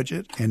that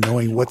budget and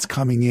knowing what's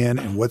coming in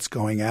and what's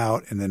going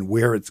out and then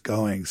where it's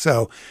going.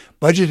 So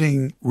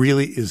budgeting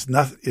really is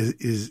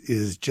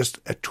just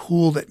a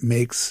tool that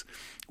makes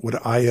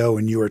what Io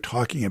and you are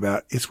talking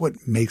about. It's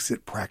what makes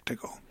it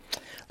practical.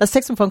 Let's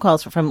take some phone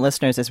calls from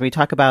listeners as we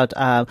talk about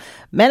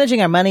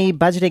managing our money,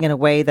 budgeting in a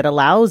way that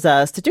allows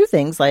us to do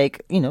things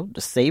like,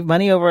 just save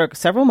money over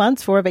several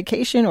months for a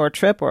vacation or a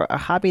trip or a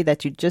hobby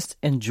that you just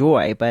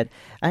enjoy. But,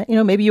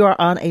 maybe you are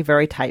on a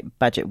very tight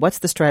budget. What's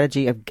the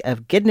strategy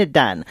of getting it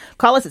done?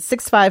 Call us at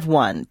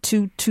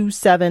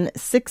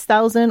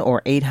 651-227-6000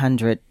 or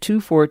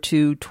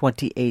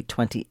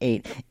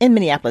 800-242-2828. In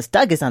Minneapolis,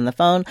 Doug is on the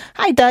phone.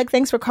 Hi, Doug.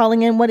 Thanks for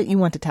calling in. What do you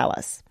want to tell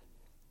us?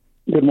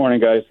 Good morning,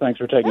 guys. Thanks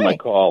for taking my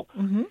call.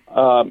 Mm-hmm.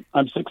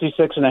 I'm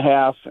 66 and a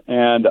half,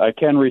 and I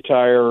can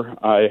retire.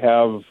 I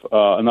have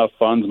enough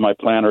funds, my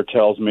planner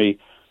tells me,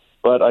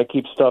 but I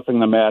keep stuffing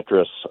the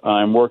mattress.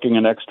 I'm working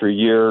an extra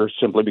year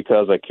simply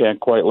because I can't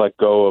quite let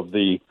go of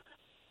the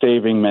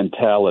saving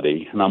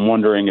mentality. And I'm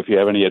wondering if you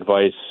have any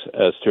advice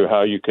as to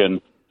how you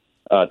can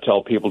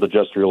tell people to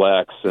just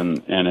relax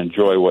and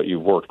enjoy what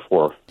you've worked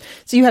for.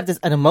 So you have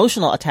an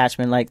emotional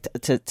attachment like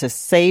to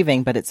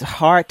saving, but it's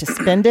hard to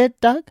spend it,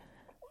 Doug?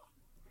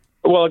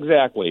 Well,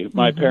 exactly.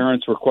 My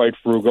parents were quite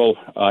frugal.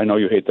 I know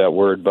you hate that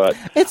word, but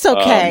it's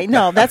okay.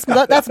 No, that's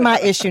my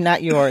issue,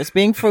 not yours.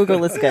 Being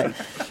frugal is good.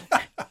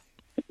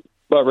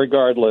 But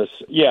regardless,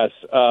 yes,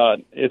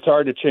 it's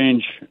hard to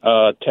change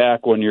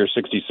tack when you're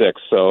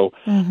 66. So,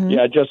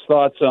 just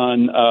thoughts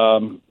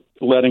on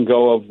letting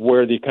go of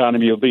where the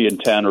economy will be in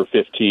 10 or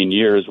 15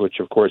 years, which,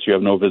 of course, you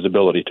have no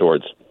visibility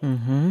towards.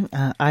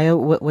 Io,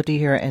 what do you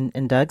hear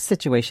in Doug's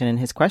situation and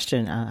his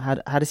question?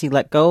 How does he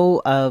let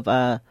go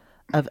of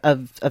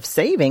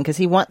saving, because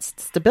he wants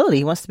stability.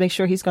 He wants to make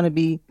sure he's going to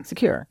be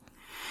secure.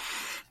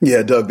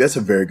 Yeah, Doug, that's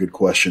a very good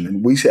question.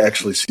 And we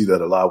actually see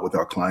that a lot with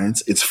our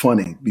clients. It's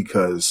funny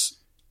because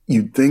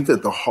you'd think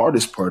that the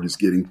hardest part is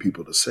getting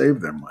people to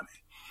save their money.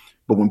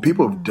 But when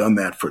people have done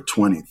that for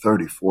 20,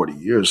 30, 40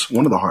 years,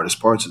 one of the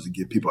hardest parts is to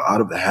get people out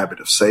of the habit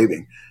of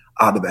saving,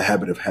 out of the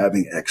habit of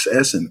having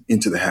excess and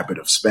into the habit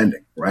of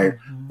spending, right?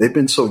 They've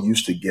been so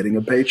used to getting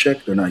a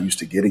paycheck, they're not used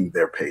to getting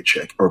their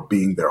paycheck or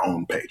being their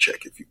own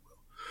paycheck, if you will.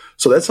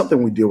 So that's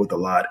something we deal with a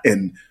lot.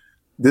 And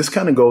this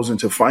kind of goes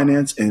into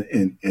finance.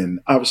 And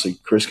obviously,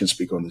 Chris can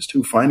speak on this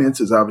too. Finance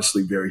is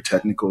obviously very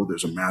technical.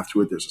 There's a math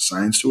to it. There's a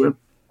science to it.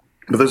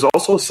 But there's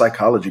also a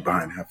psychology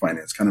behind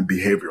finance, kind of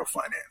behavioral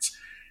finance.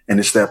 And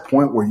it's that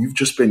point where you've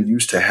just been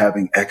used to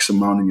having X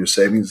amount in your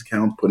savings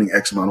account, putting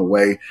X amount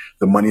away,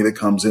 the money that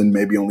comes in,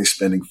 maybe only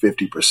spending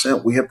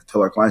 50%. We have to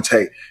tell our clients,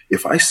 hey,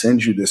 if I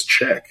send you this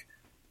check,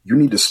 you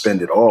need to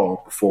spend it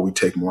all before we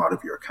take more out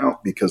of your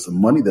account, because the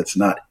money that's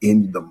not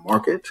in the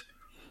market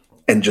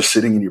and just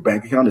sitting in your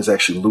bank account is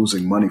actually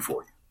losing money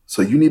for you.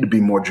 So you need to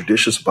be more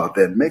judicious about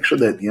that and make sure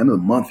that at the end of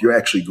the month, you're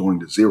actually going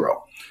to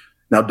zero.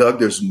 Now, Doug,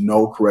 there's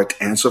no correct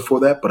answer for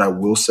that, but I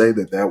will say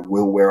that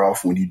will wear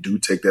off when you do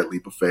take that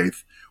leap of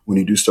faith, when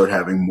you do start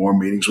having more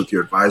meetings with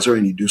your advisor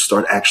and you do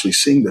start actually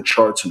seeing the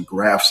charts and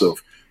graphs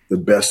of the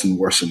best and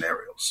worst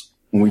scenarios.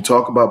 When we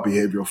talk about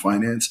behavioral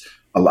finance,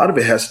 a lot of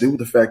it has to do with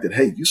the fact that,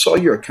 hey, you saw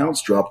your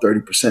accounts drop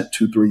 30%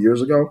 2-3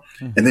 years ago,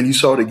 and then you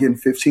saw it again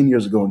 15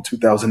 years ago in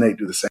 2008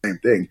 do the same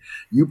thing.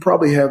 You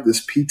probably have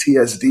this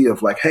PTSD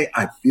of like, hey,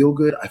 I feel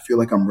good. I feel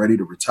like I'm ready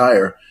to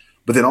retire.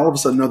 But then all of a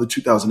sudden another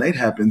 2008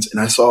 happens, and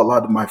I saw a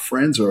lot of my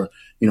friends or,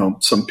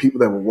 some people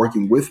that were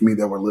working with me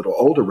that were a little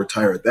older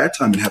retire at that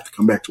time and have to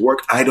come back to work.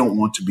 I don't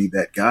want to be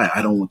that guy.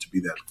 I don't want to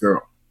be that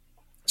girl.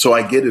 So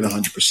I get it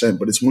 100%,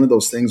 but it's one of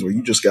those things where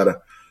you just got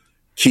to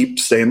keep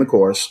staying the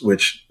course,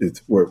 which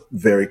we're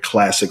very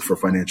classic for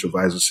financial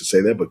advisors to say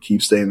that, but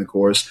keep staying the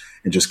course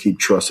and just keep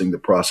trusting the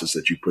process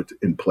that you put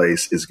in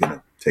place is going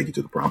to take you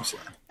to the promised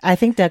land. I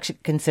think Doug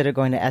should consider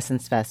going to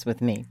Essence Fest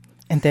with me.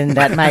 And then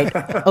that might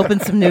open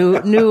some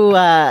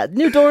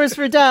new doors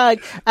for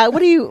Doug. What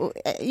do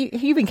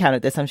you've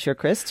encountered this, I'm sure,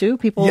 Chris, too.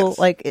 People Yes.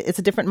 like, it's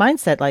a different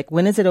mindset. Like,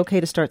 when is it okay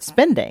to start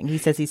spending? He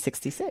says he's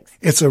 66.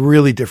 It's a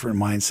really different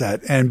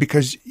mindset. And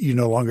because you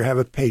no longer have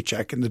a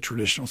paycheck in the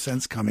traditional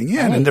sense coming in,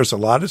 Right. and there's a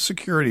lot of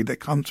security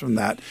that comes from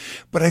that.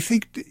 But I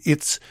think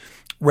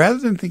rather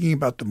than thinking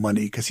about the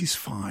money, because he's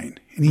fine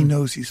and he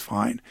knows he's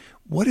fine,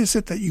 what is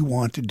it that you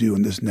want to do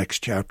in this next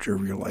chapter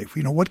of your life?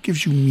 What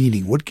gives you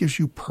meaning? What gives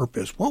you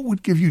purpose? What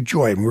would give you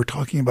joy? I mean, we're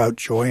talking about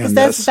joy on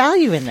there's this.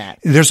 value in that.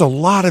 There's a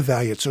lot of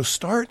value. So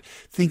start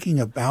thinking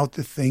about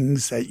the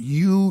things that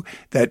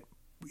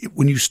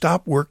when you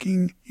stop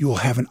working, you will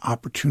have an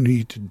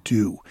opportunity to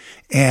do.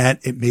 And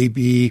it may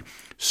be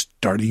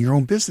starting your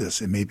own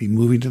business. It may be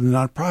moving to the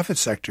nonprofit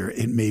sector.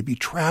 It may be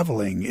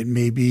traveling. It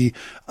may be,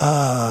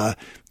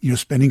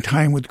 spending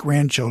time with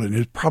grandchildren.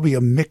 It's probably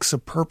a mix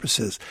of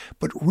purposes,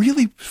 but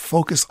really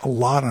focus a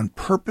lot on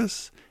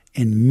purpose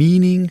and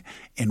meaning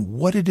and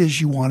what it is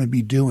you want to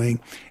be doing.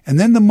 And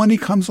then the money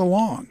comes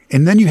along.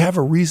 And then you have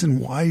a reason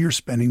why you're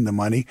spending the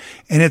money.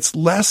 And it's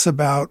less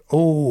about,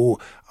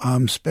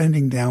 I'm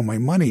spending down my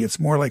money. It's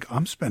more like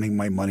I'm spending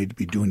my money to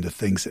be doing the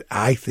things that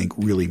I think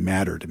really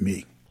matter to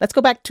me. Let's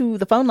go back to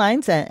the phone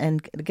lines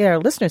and get our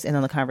listeners in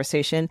on the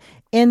conversation.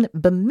 In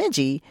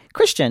Bemidji,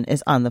 Christian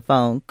is on the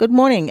phone. Good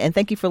morning, and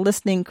thank you for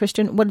listening.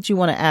 Christian, what did you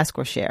want to ask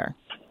or share?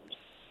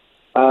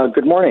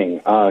 Good morning.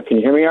 Can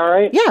you hear me all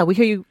right? Yeah, we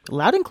hear you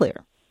loud and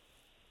clear.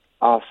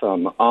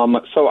 Awesome.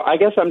 So I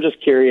guess I'm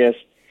just curious.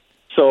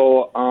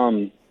 So,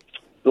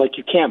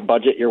 you can't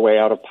budget your way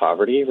out of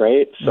poverty,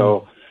 right?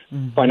 So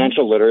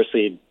financial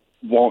literacy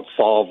won't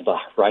solve the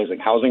rising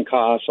housing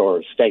costs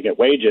or stagnant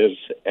wages.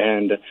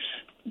 And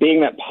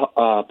being that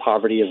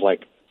poverty is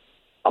like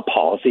a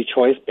policy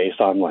choice based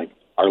on like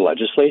our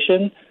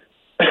legislation,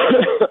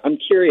 I'm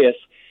curious,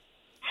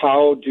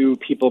 how do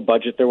people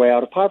budget their way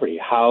out of poverty?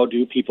 How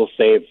do people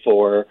save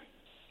for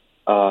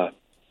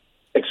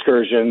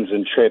excursions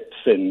and trips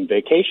and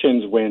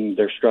vacations when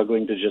they're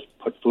struggling to just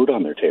put food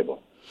on their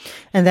table?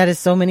 And that is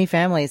so many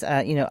families.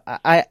 You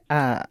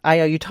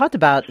talked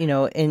about,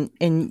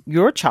 in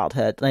your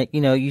childhood,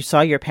 you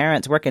saw your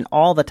parents working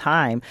all the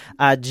time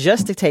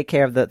just to take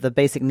care of the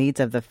basic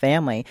needs of the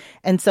family.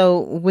 And so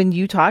when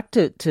you talk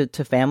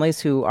to families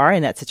who are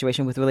in that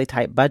situation with really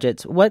tight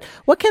budgets, what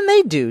can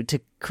they do to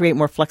create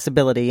more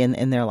flexibility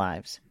in their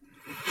lives?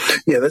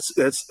 Yeah,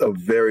 that's a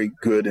very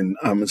good and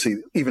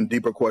even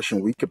deeper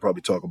question. We could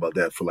probably talk about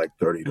that for like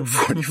 30 to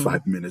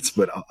 45 minutes,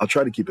 but I'll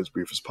try to keep it as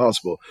brief as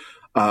possible.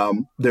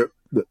 The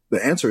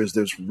answer is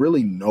there's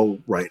really no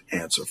right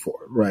answer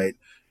for it, right?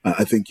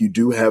 I think you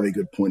do have a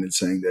good point in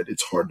saying that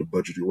it's hard to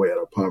budget your way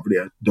out of poverty.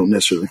 I don't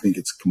necessarily think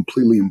it's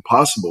completely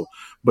impossible,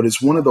 but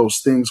it's one of those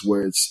things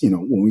where it's,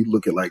 when we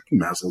look at like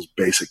Maslow's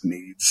basic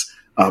needs,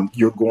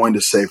 you're going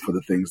to save for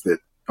the things that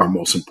are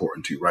most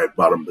important to you, right?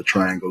 Bottom of the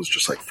triangle is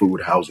just like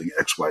food, housing,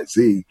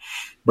 XYZ.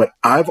 But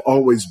I've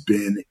always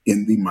been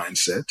in the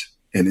mindset,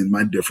 and in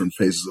my different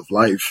phases of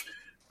life,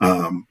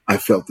 I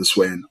felt this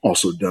way and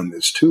also done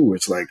this too, where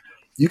it's like,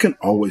 you can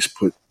always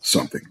put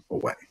something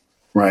away,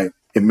 right?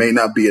 It may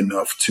not be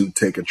enough to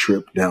take a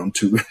trip down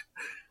to,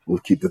 we'll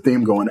keep the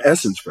theme going,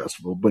 Essence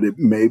Festival, but it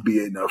may be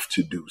enough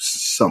to do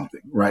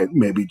something, right?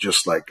 Maybe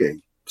just like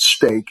a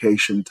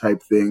staycation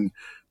type thing,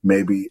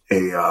 maybe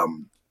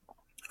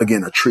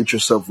again, a treat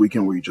yourself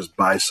weekend where you just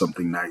buy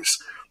something nice.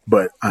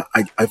 But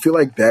I feel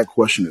like that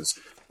question is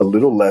a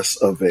little less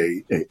of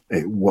a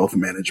wealth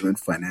management,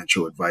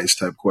 financial advice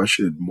type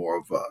question,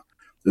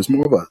 there's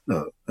more of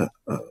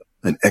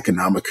an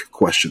economic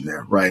question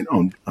there, right?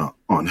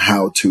 On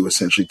how to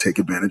essentially take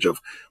advantage of,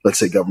 let's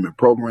say, government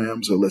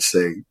programs, or let's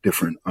say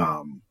different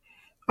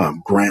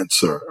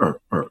grants or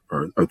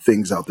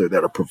things out there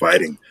that are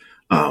providing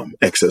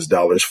excess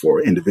dollars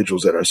for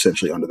individuals that are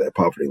essentially under that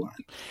poverty line.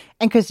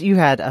 And because you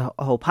had a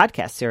whole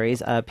podcast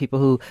series of people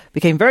who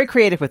became very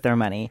creative with their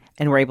money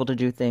and were able to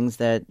do things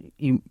that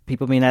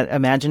people may not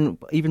imagine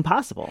even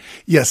possible.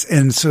 Yes.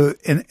 And so,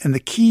 and the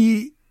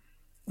key,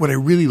 what I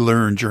really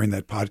learned during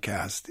that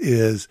podcast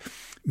is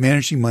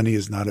managing money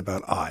is not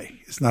about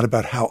It's not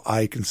about how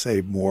I can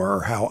save more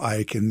or how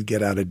I can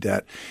get out of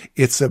debt.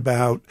 It's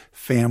about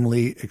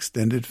family,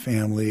 extended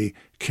family,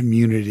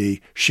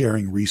 community,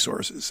 sharing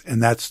resources.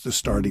 And that's the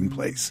starting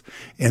place.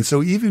 And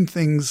so even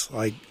things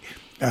like,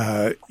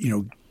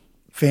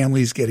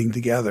 families getting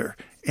together.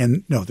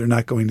 And no, they're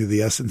not going to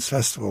the Essence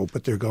Festival,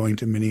 but they're going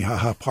to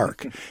Minnehaha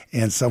Park.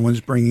 And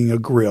someone's bringing a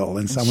grill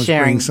and someone's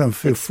bringing some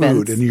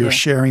food, and you're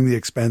sharing the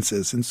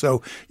expenses. And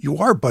so you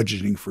are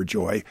budgeting for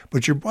joy,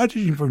 but you're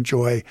budgeting for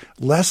joy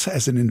less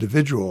as an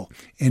individual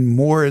and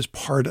more as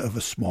part of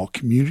a small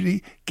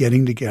community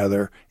getting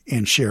together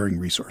and sharing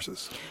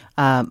resources.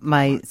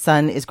 My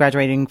son is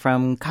graduating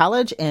from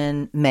college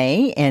in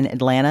May in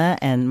Atlanta,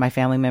 and my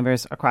family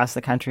members across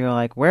the country are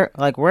like, where,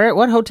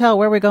 what hotel,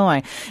 where are we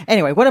going?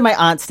 Anyway, one of my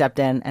aunts stepped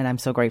in, and I'm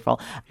so grateful,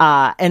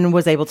 and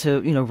was able to,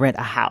 rent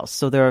a house.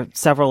 So there are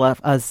several of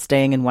us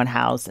staying in one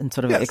house and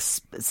sort of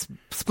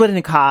splitting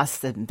the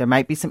costs, and there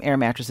might be some air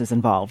mattresses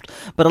involved,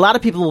 but a lot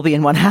of people will be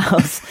in one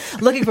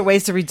house looking for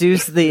ways to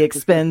reduce the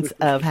expense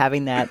of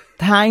having that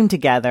time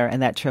together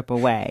and that trip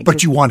away.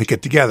 But you want to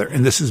get together,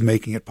 and this is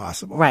making it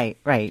possible. Right.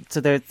 So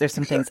there's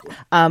some things.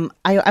 I'm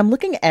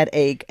looking at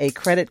a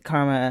Credit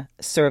Karma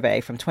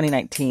survey from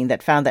 2019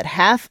 that found that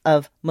half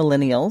of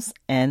millennials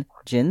and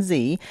Gen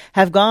Z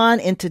have gone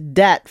into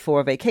debt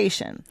for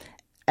vacation.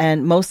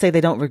 and most say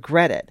they don't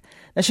regret it.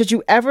 Now, should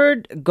you ever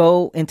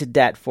go into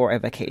debt for a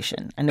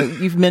vacation? I know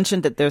you've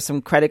mentioned that there's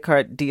some credit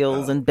card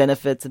deals and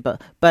benefits,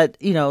 but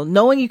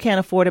knowing you can't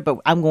afford it, but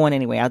I'm going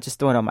anyway. I'll just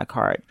throw it on my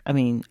card. I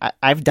mean,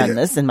 I've done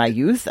this in my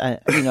youth.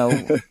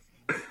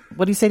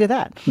 What do you say to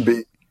that?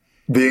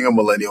 Being a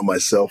millennial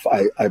myself,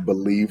 I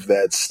believe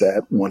that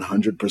stat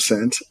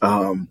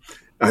 100%.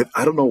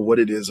 I don't know what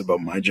it is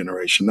about my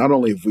generation. Not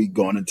only have we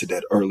gone into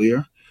debt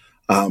earlier,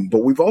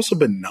 but we've also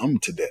been numb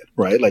to debt,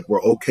 right? Like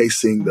we're okay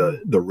seeing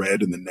the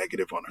red and the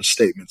negative on our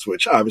statements,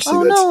 which obviously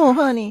no,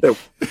 honey.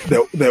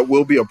 That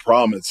will be a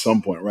problem at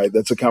some point, right?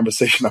 That's a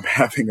conversation I'm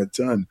having a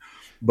ton.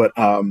 But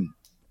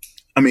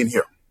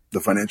here,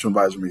 the financial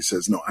advisor me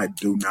says, no, I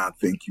do not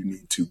think you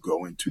need to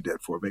go into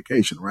debt for a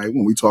vacation, right?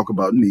 When we talk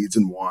about needs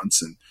and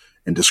wants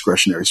and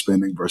discretionary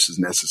spending versus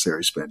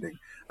necessary spending,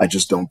 I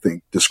just don't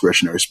think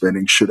discretionary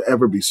spending should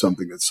ever be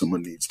something that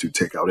someone needs to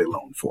take out a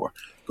loan for,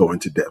 go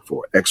into debt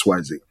for,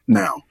 XYZ.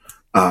 Now,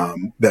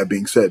 that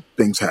being said,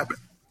 things happen.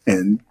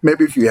 And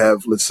maybe if you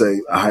have, let's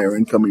say, a higher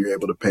income and you're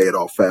able to pay it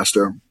off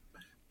faster,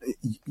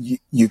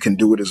 you can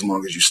do it as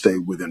long as you stay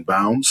within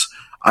bounds.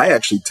 I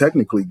actually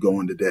technically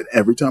go into debt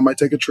every time I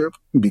take a trip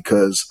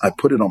because I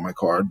put it on my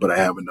card, but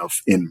I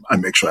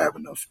make sure I have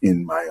enough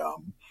in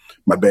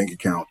my bank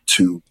account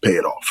to pay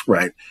it off,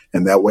 right?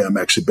 And that way I'm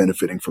actually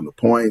benefiting from the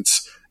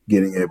points,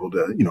 getting able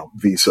to,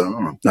 Visa,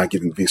 I'm not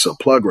giving Visa a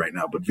plug right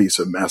now, but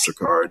Visa,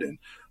 MasterCard, and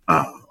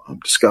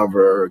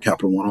Discover,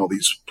 Capital One, all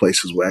these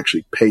places will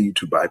actually pay you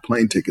to buy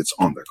plane tickets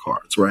on their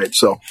cards, right?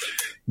 So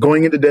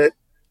going into debt,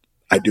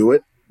 I do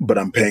it, but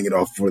I'm paying it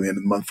off before the end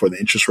of the month for the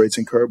interest rates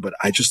incur. But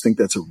I just think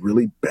that's a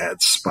really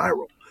bad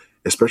spiral,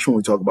 especially when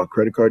we talk about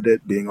credit card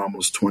debt being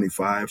almost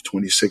 25,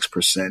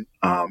 26%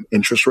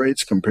 interest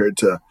rates compared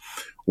to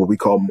what we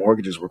call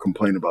mortgages. We're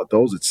complaining about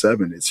those at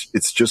 7%.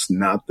 It's just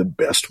not the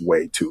best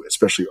way to,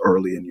 especially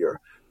early in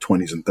your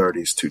 20s and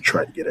 30s, to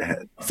try to get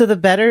ahead. So the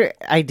better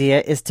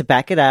idea is to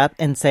back it up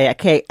and say,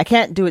 okay, I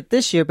can't do it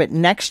this year, but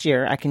next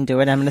year I can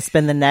do it. I'm going to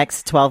spend the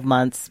next 12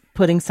 months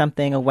putting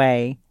something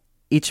away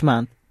each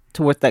month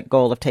towards that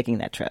goal of taking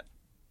that trip.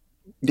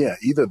 Yeah,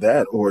 either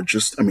that or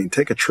just,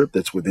 take a trip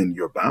that's within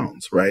your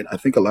bounds, right? I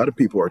think a lot of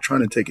people are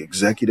trying to take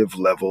executive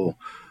level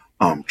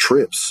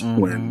trips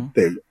when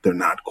they're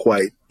not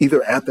quite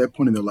either at that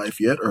point in their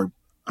life yet, or,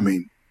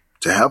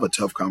 to have a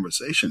tough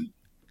conversation,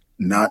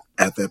 not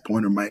at that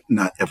point or might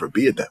not ever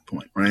be at that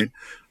point, right?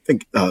 I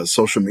think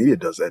social media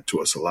does that to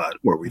us a lot,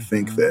 where we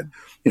think that,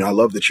 I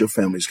love that your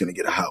family's going to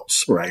get a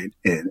house, right?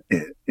 And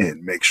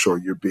make sure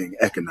you're being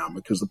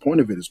economic, because the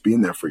point of it is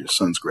being there for your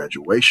son's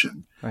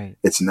graduation. Right.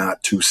 It's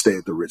not to stay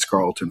at the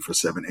Ritz-Carlton for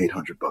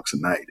 $700-800 a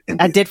night.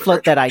 And I did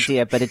float that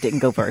idea, but it didn't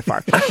go very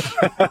far.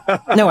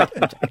 No way.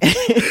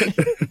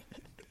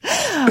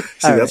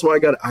 See, that's why I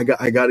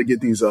got to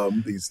get these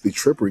the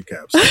trip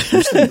recaps.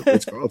 I'm staying at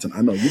Ritz-Carlton.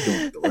 I know you're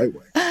doing it the right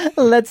way.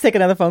 Let's take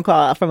another phone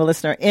call from a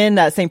listener in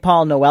St.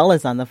 Paul. Noelle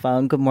is on the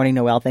phone. Good morning,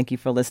 Noelle. Thank you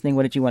for listening.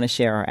 What did you want to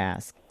share or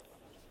ask?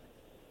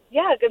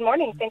 Yeah, good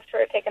morning. Thanks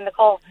for taking the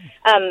call.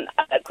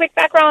 A quick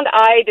background,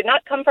 I did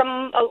not come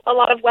from a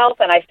lot of wealth,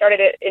 and I started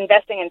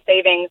investing and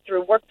saving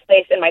through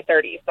workplace in my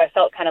 30s. So I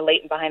felt kind of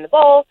late and behind the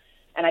ball,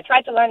 and I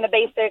tried to learn the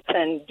basics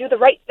and do the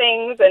right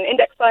things and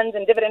index funds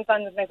and dividend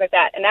funds and things like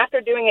that. And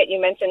after doing it, you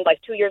mentioned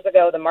like 2 years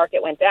ago the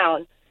market went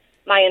down.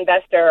 My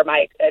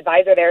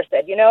advisor there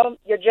said,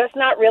 you're just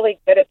not really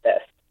good at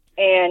this,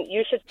 and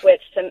you should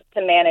switch to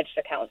managed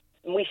accounts,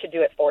 and we should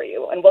do it for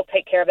you, and we'll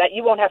take care of that.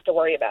 You won't have to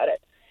worry about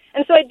it.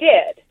 And so I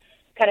did,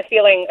 kind of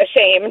feeling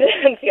ashamed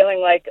and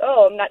feeling like,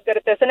 oh, I'm not good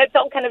at this. And it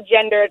felt kind of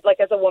gendered, like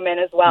as a woman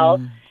as well.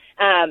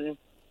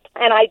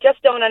 And I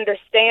just don't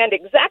understand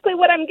exactly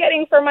what I'm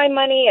getting for my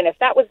money and if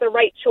that was the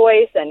right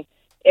choice. And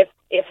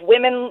if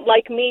women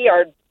like me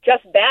are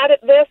just bad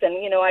at this, and,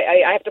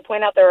 I have to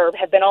point out there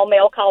have been all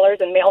male callers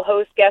and male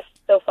host guests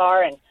so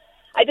far. And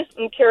I just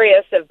am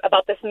curious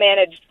about this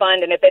managed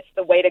fund and if it's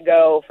the way to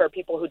go for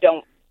people who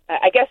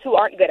who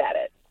aren't good at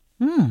it.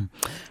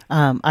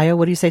 Ayo,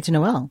 what do you say to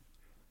Noelle?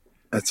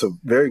 That's a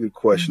very good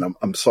question.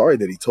 I'm sorry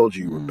that he told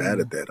you were bad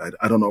at that.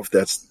 I don't know if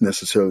that's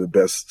necessarily the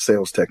best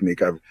sales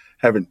technique. I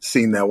haven't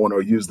seen that one or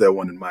used that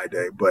one in my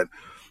day. But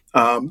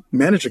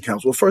managed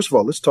accounts. Well, first of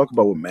all, let's talk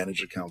about what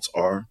managed accounts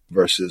are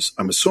versus,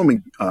 I'm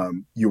assuming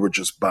you were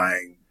just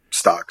buying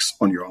stocks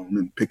on your own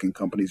and picking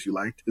companies you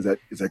liked. Is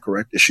that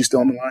correct? Is she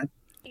still on the line?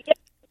 Yeah,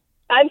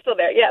 I'm still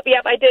there. Yeah,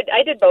 I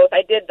did both.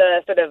 I did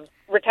the sort of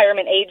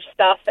retirement age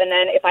stuff, and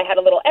then if I had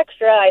a little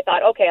extra, I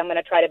thought, okay, I'm going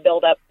to try to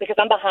build up because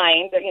I'm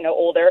behind,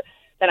 older.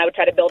 Then I would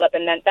try to build up,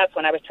 and then that's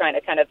when I was trying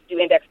to kind of do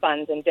index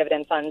funds and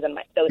dividend funds and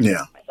those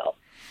things myself.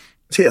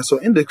 So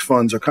index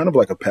funds are kind of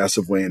like a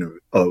passive way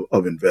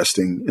of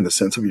investing, in the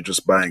sense of you're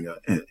just buying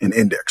an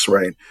index,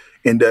 right?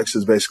 Index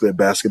is basically a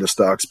basket of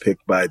stocks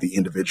picked by the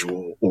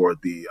individual or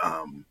the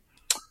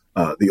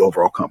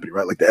overall company,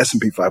 right? Like the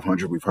S&P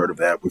 500, we've heard of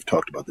that. We've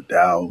talked about the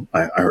Dow.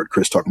 I heard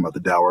Chris talking about the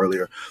Dow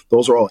earlier.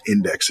 Those are all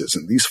indexes,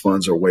 and these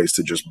funds are ways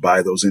to just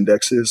buy those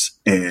indexes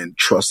and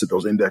trust that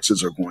those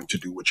indexes are going to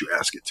do what you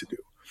ask it to do.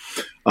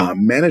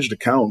 Managed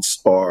accounts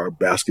are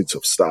baskets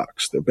of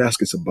stocks. They're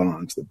baskets of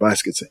bonds. They're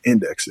baskets of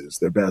indexes.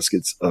 They're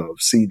baskets of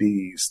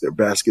CDs. They're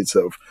baskets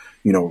of,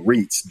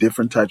 REITs,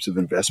 different types of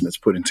investments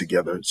put in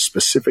together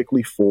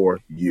specifically for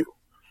you,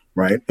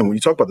 right? And when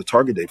you talk about the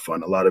target date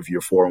fund, a lot of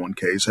your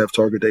 401ks have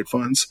target date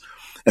funds,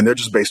 and they're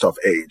just based off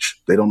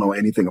age. They don't know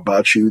anything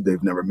about you.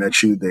 They've never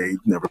met you. They've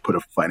never put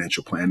a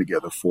financial plan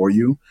together for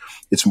you.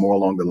 It's more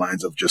along the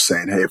lines of just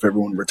saying, hey, if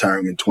everyone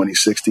retiring in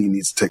 2060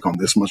 needs to take on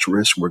this much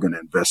risk, we're going to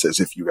invest as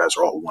if you guys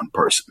are all one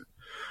person.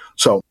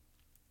 So.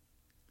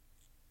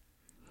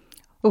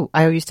 Oh,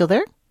 are you still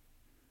there?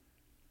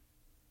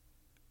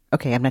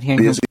 Okay, I'm not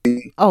hearing you.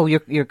 Oh,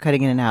 you're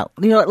cutting in and out.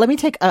 Let me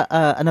take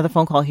another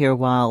phone call here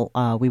while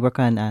we work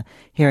on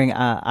hearing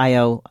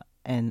IO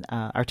and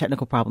our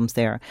technical problems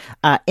there.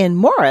 In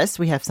Morris,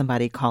 we have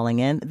somebody calling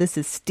in. This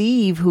is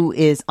Steve, who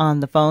is on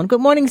the phone. Good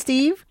morning,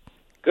 Steve.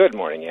 Good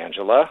morning,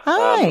 Angela.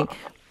 Hi.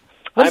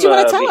 What did you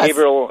want to tell us? I'm a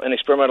behavioral and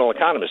experimental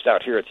economist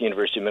out here at the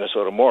University of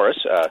Minnesota Morris.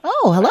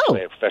 Oh, hello.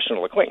 Actually a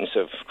professional acquaintance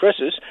of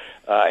Chris's,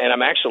 and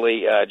I'm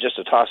actually just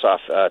a toss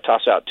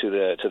out to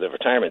the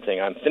retirement thing.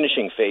 I'm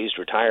finishing phased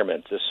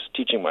retirement.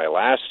 Teaching my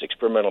last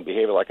experimental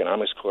behavioral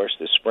economics course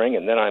this spring,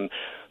 and then I'm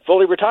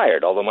fully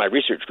retired, although my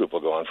research group will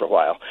go on for a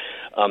while.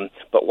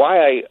 But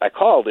why I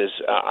called is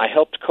I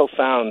helped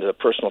co-found the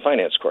personal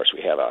finance course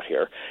we have out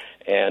here,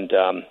 and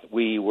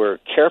we were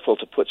careful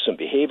to put some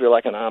behavioral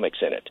economics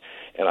in it.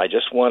 And I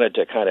just wanted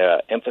to kind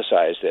of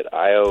emphasize that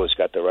IO has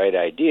got the right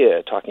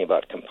idea, talking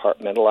about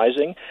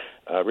compartmentalizing.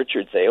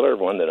 Richard Thaler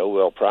won the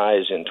Nobel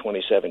Prize in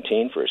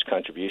 2017 for his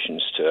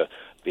contributions to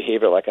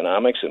behavioral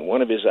economics, and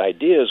one of his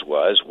ideas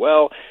was,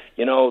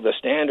 the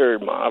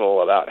standard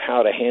model about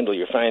how to handle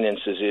your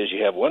finances is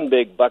you have one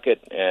big bucket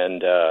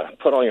and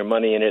put all your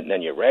money in it, and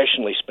then you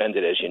rationally spend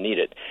it as you need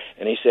it.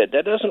 And he said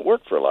that doesn't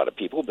work for a lot of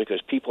people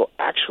because people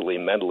actually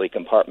mentally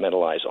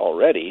compartmentalize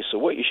already, so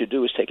what you should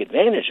do is take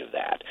advantage of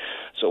that.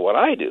 So what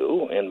I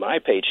do in my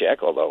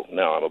paycheck, although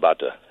now I'm about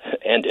to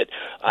end it,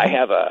 I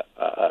have an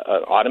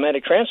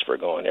automatic transfer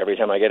going every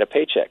time I get a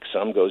paycheck.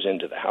 Some goes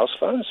into the house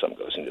fund, some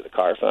goes into the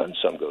car fund,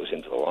 some goes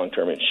into the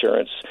long-term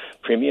insurance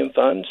premium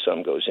fund,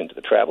 some goes into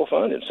the travel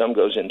fund, and some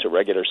goes into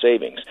regular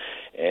savings.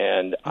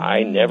 And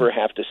I never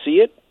have to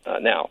see it.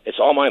 Now, it's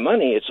all my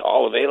money. It's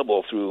all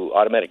available through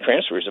automatic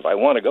transfers. If I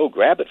want to go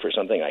grab it for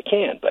something, I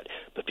can. But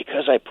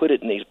because I put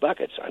it in these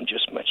buckets, I'm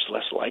just much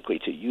less likely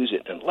to use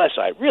it unless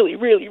I really,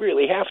 really,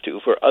 really have to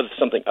for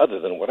something other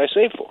than what I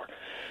save for.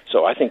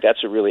 So I think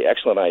that's a really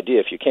excellent idea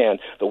if you can.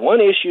 The one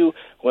issue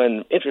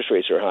when interest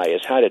rates are high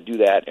is how to do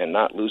that and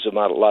not lose a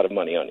lot of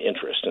money on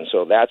interest. And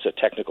so that's a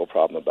technical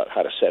problem about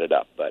how to set it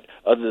up. But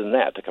other than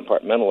that, the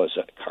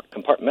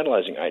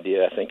compartmentalizing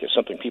idea, I think, is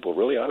something people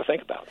really ought to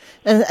think about.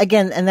 And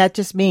again, and that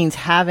just means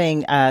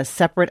having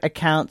separate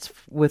accounts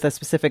with a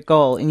specific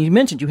goal. And you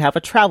mentioned you have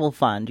a travel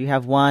fund. You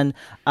have one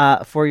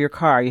for your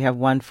car. You have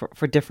one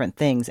for different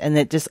things. And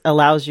it just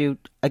allows you,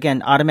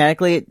 again,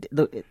 automatically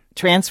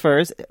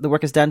transfers, the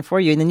work is done for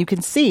you, and then you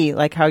can see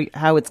like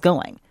how it's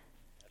going.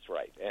 That's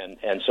right.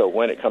 And so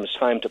when it comes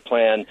time to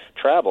plan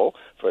travel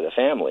for the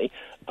family,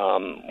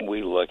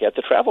 we look at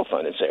the travel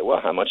fund and say,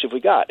 well, how much have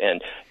we got?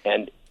 And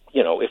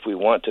if we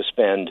want to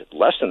spend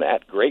less than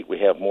that, great, we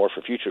have more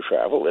for future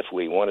travel. If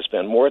we want to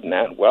spend more than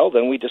that, well,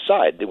 then we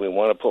decide, do we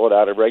want to pull it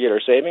out of regular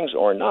savings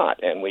or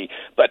not?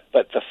 But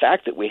the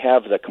fact that we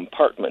have the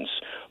compartments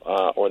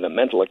or the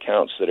mental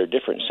accounts that are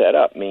different set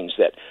up means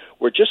that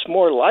we're just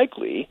more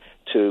likely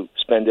to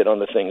spend it on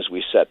the things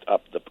we set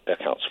up the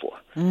accounts for.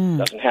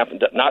 Doesn't happen,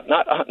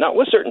 not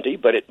with certainty,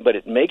 but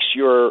it makes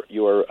your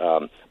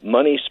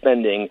money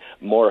spending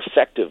more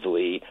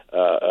effectively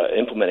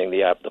implementing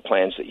the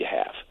plans that you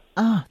have.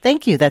 Oh,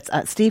 thank you. That's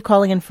Steve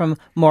calling in from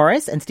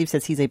Morris, and Steve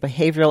says he's a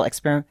behavioral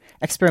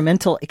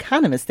experimental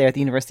economist there at the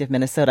University of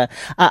Minnesota.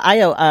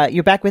 Io,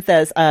 you're back with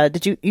us.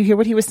 Did you hear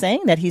what he was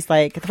saying? That he's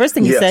like, the first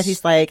thing he said,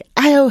 he's like,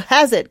 Io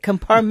has it,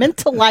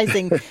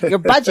 compartmentalizing your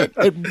budget.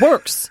 It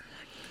works.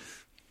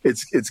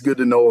 It's good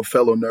to know a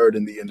fellow nerd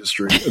in the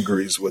industry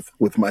agrees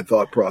with my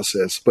thought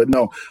process. But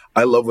no,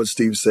 I love what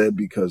Steve said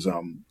because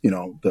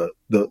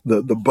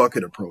the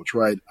bucket approach,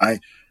 right? I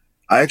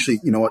actually,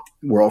 you know what?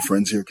 We're all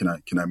friends here. Can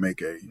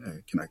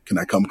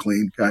I come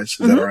clean, guys?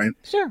 Is that all right?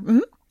 Sure. Mm-hmm.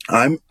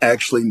 I'm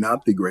actually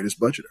not the greatest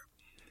budgeter,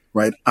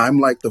 right? I'm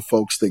like the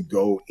folks that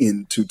go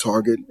into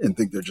Target and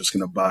think they're just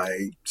going to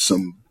buy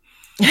some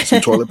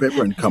toilet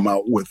paper and come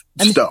out with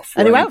stuff.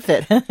 A new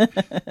outfit.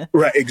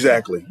 Right,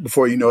 exactly.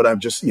 Before you know it, I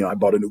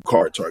bought a new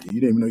car at Target. You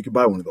didn't even know you could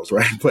buy one of those,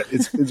 right? But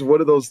it's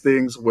one of those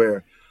things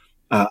where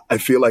I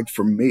feel like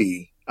for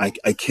me, I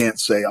can't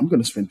say I'm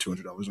going to spend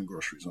 $200 on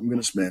groceries. I'm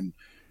going to spend,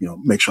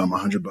 make sure I'm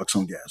 $100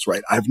 on gas,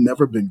 right? I've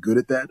never been good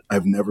at that.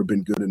 I've never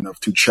been good enough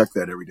to check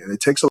that every day. It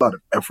takes a lot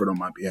of effort on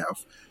my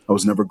behalf. I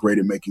was never great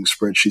at making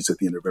spreadsheets at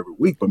the end of every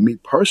week. But me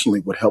personally,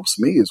 what helps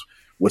me is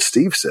what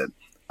Steve said.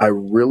 I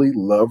really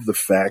love the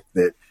fact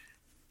that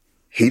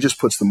he just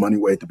puts the money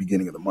away at the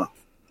beginning of the month.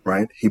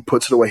 right? He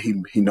puts it away.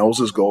 He knows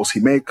his goals. He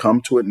may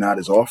come to it not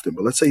as often,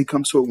 but let's say he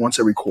comes to it once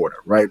every quarter,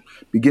 right?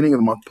 Beginning of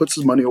the month, puts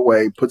his money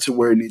away, puts it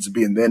where it needs to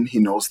be, and then he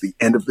knows the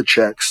end of the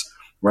checks,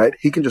 right?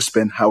 He can just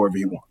spend however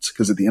he wants,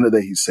 because at the end of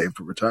the day, he's saved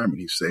for retirement.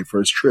 He's saved for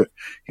his trip.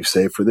 He's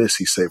saved for this.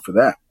 He's saved for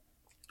that.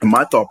 And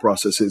my thought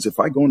process is, if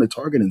I go into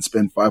Target and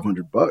spend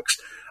 $500,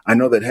 I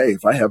know that, hey,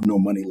 if I have no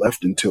money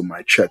left until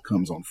my check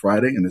comes on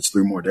Friday and it's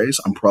 3 more days,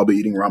 I'm probably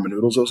eating ramen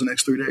noodles those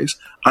next 3 days.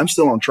 I'm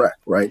still on track,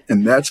 right?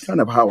 And that's kind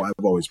of how I've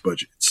always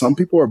budgeted. Some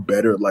people are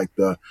better at like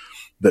the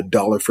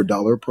dollar for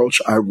dollar approach.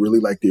 I really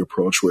like the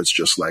approach where it's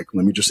just like,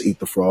 let me just eat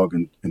the frog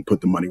and put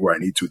the money where I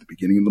need to at the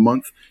beginning of the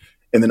month.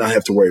 And then I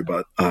have to worry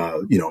about,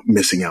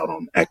 missing out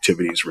on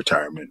activities,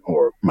 retirement,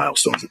 or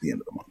milestones at the end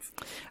of the month.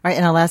 All right.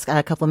 In our last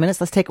couple of minutes,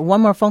 let's take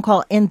one more phone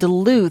call in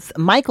Duluth.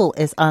 Michael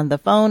is on the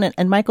phone.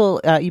 And Michael,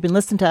 you've been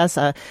listening to us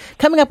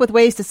coming up with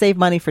ways to save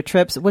money for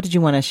trips. What did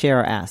you want to share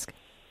or ask?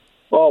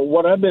 Well,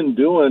 what I've been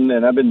doing,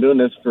 and I've been doing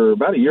this for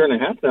about a year and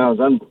a half now, is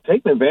I'm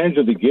taking advantage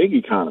of the gig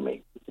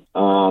economy.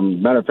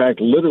 Matter of fact,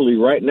 literally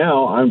right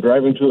now, I'm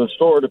driving to a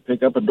store to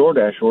pick up a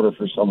DoorDash order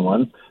for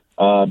someone.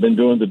 I've been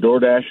doing the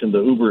DoorDash and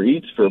the Uber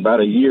Eats for about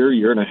a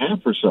year and a half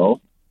or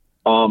so.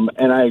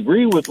 And I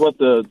agree with what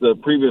the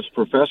previous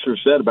professor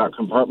said about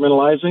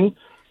compartmentalizing.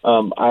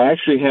 I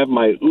actually have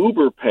my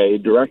Uber pay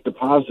direct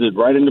deposited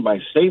right into my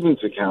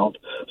savings account,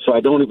 so I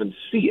don't even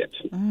see it.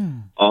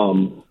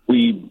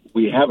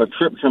 We have a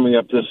trip coming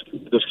up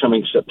this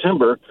coming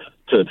September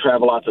to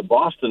travel out to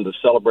Boston to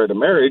celebrate a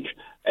marriage,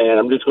 and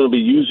I'm just going to be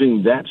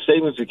using that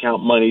savings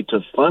account money to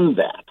fund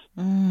that.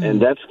 And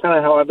that's kind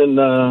of how I've been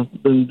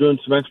doing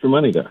some extra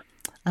money there.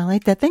 I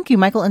like that. Thank you,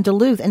 Michael in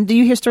Duluth. And do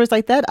you hear stories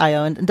like that,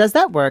 Io? And does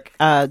that work?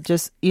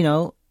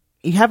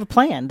 You have a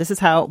plan. This is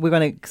how we're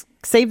going to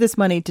save this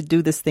money to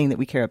do this thing that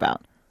we care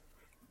about.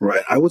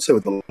 Right. I would say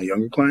with the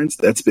younger clients,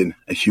 that's been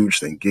a huge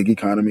thing. Gig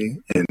economy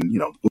and,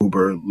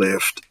 Uber,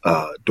 Lyft,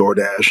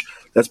 DoorDash.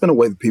 That's been a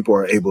way that people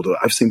are able to,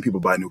 I've seen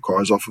people buy new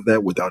cars off of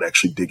that without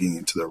actually digging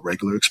into their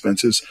regular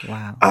expenses.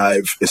 Wow.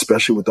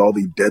 Especially with all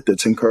the debt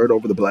that's incurred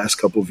over the last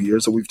couple of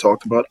years that we've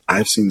talked about,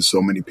 I've seen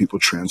so many people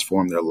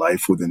transform their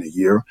life within a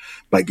year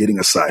by getting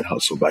a side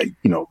hustle, by,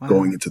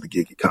 going into the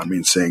gig economy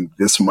and saying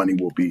this money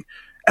will be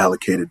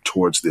allocated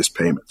towards this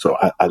payment. So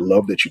I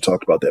love that you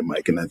talked about that,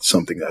 Mike, and that's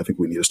something that I think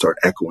we need to start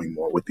echoing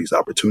more with these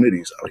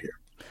opportunities out here.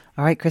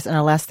 All right, Chris, in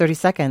our last 30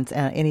 seconds,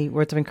 any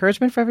words of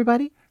encouragement for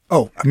everybody?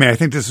 I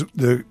think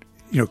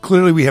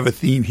clearly we have a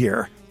theme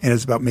here, and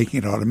it's about making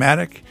it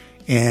automatic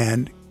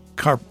and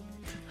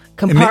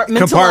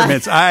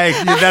compartments.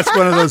 That's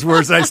one of those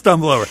words that I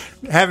stumble over.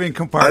 Having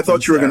compartments. I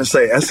thought you were going to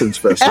say Essence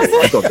Festival.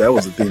 I thought that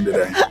was the theme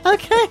today.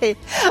 Okay.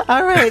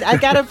 All right. I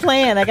got a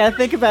plan. I got to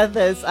think about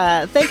this.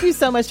 Thank you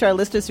so much to our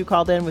listeners who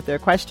called in with their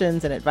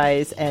questions and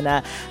advice.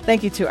 And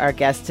thank you to our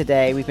guest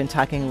today. We've been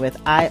talking with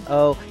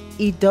Io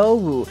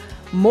Idowu.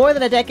 More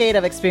than a decade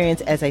of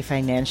experience as a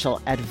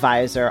financial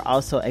advisor,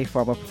 also a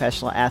former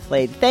professional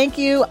athlete. Thank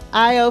you,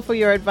 Io, for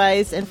your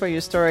advice and for your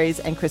stories,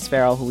 and Chris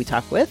Farrell, who we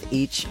talk with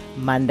each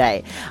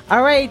Monday.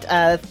 All right.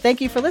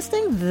 Thank you for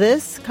listening.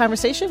 This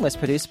conversation was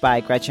produced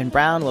by Gretchen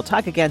Brown. We'll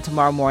talk again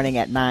tomorrow morning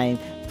at 9.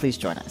 Please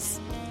join us.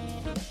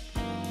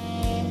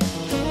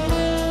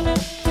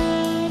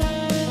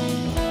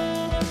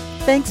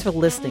 Thanks for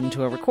listening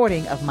to a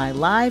recording of my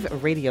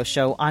live radio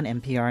show on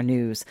NPR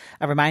News.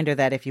 A reminder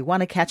that if you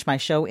want to catch my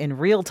show in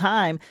real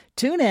time,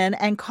 tune in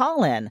and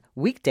call in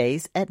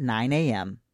weekdays at 9 a.m.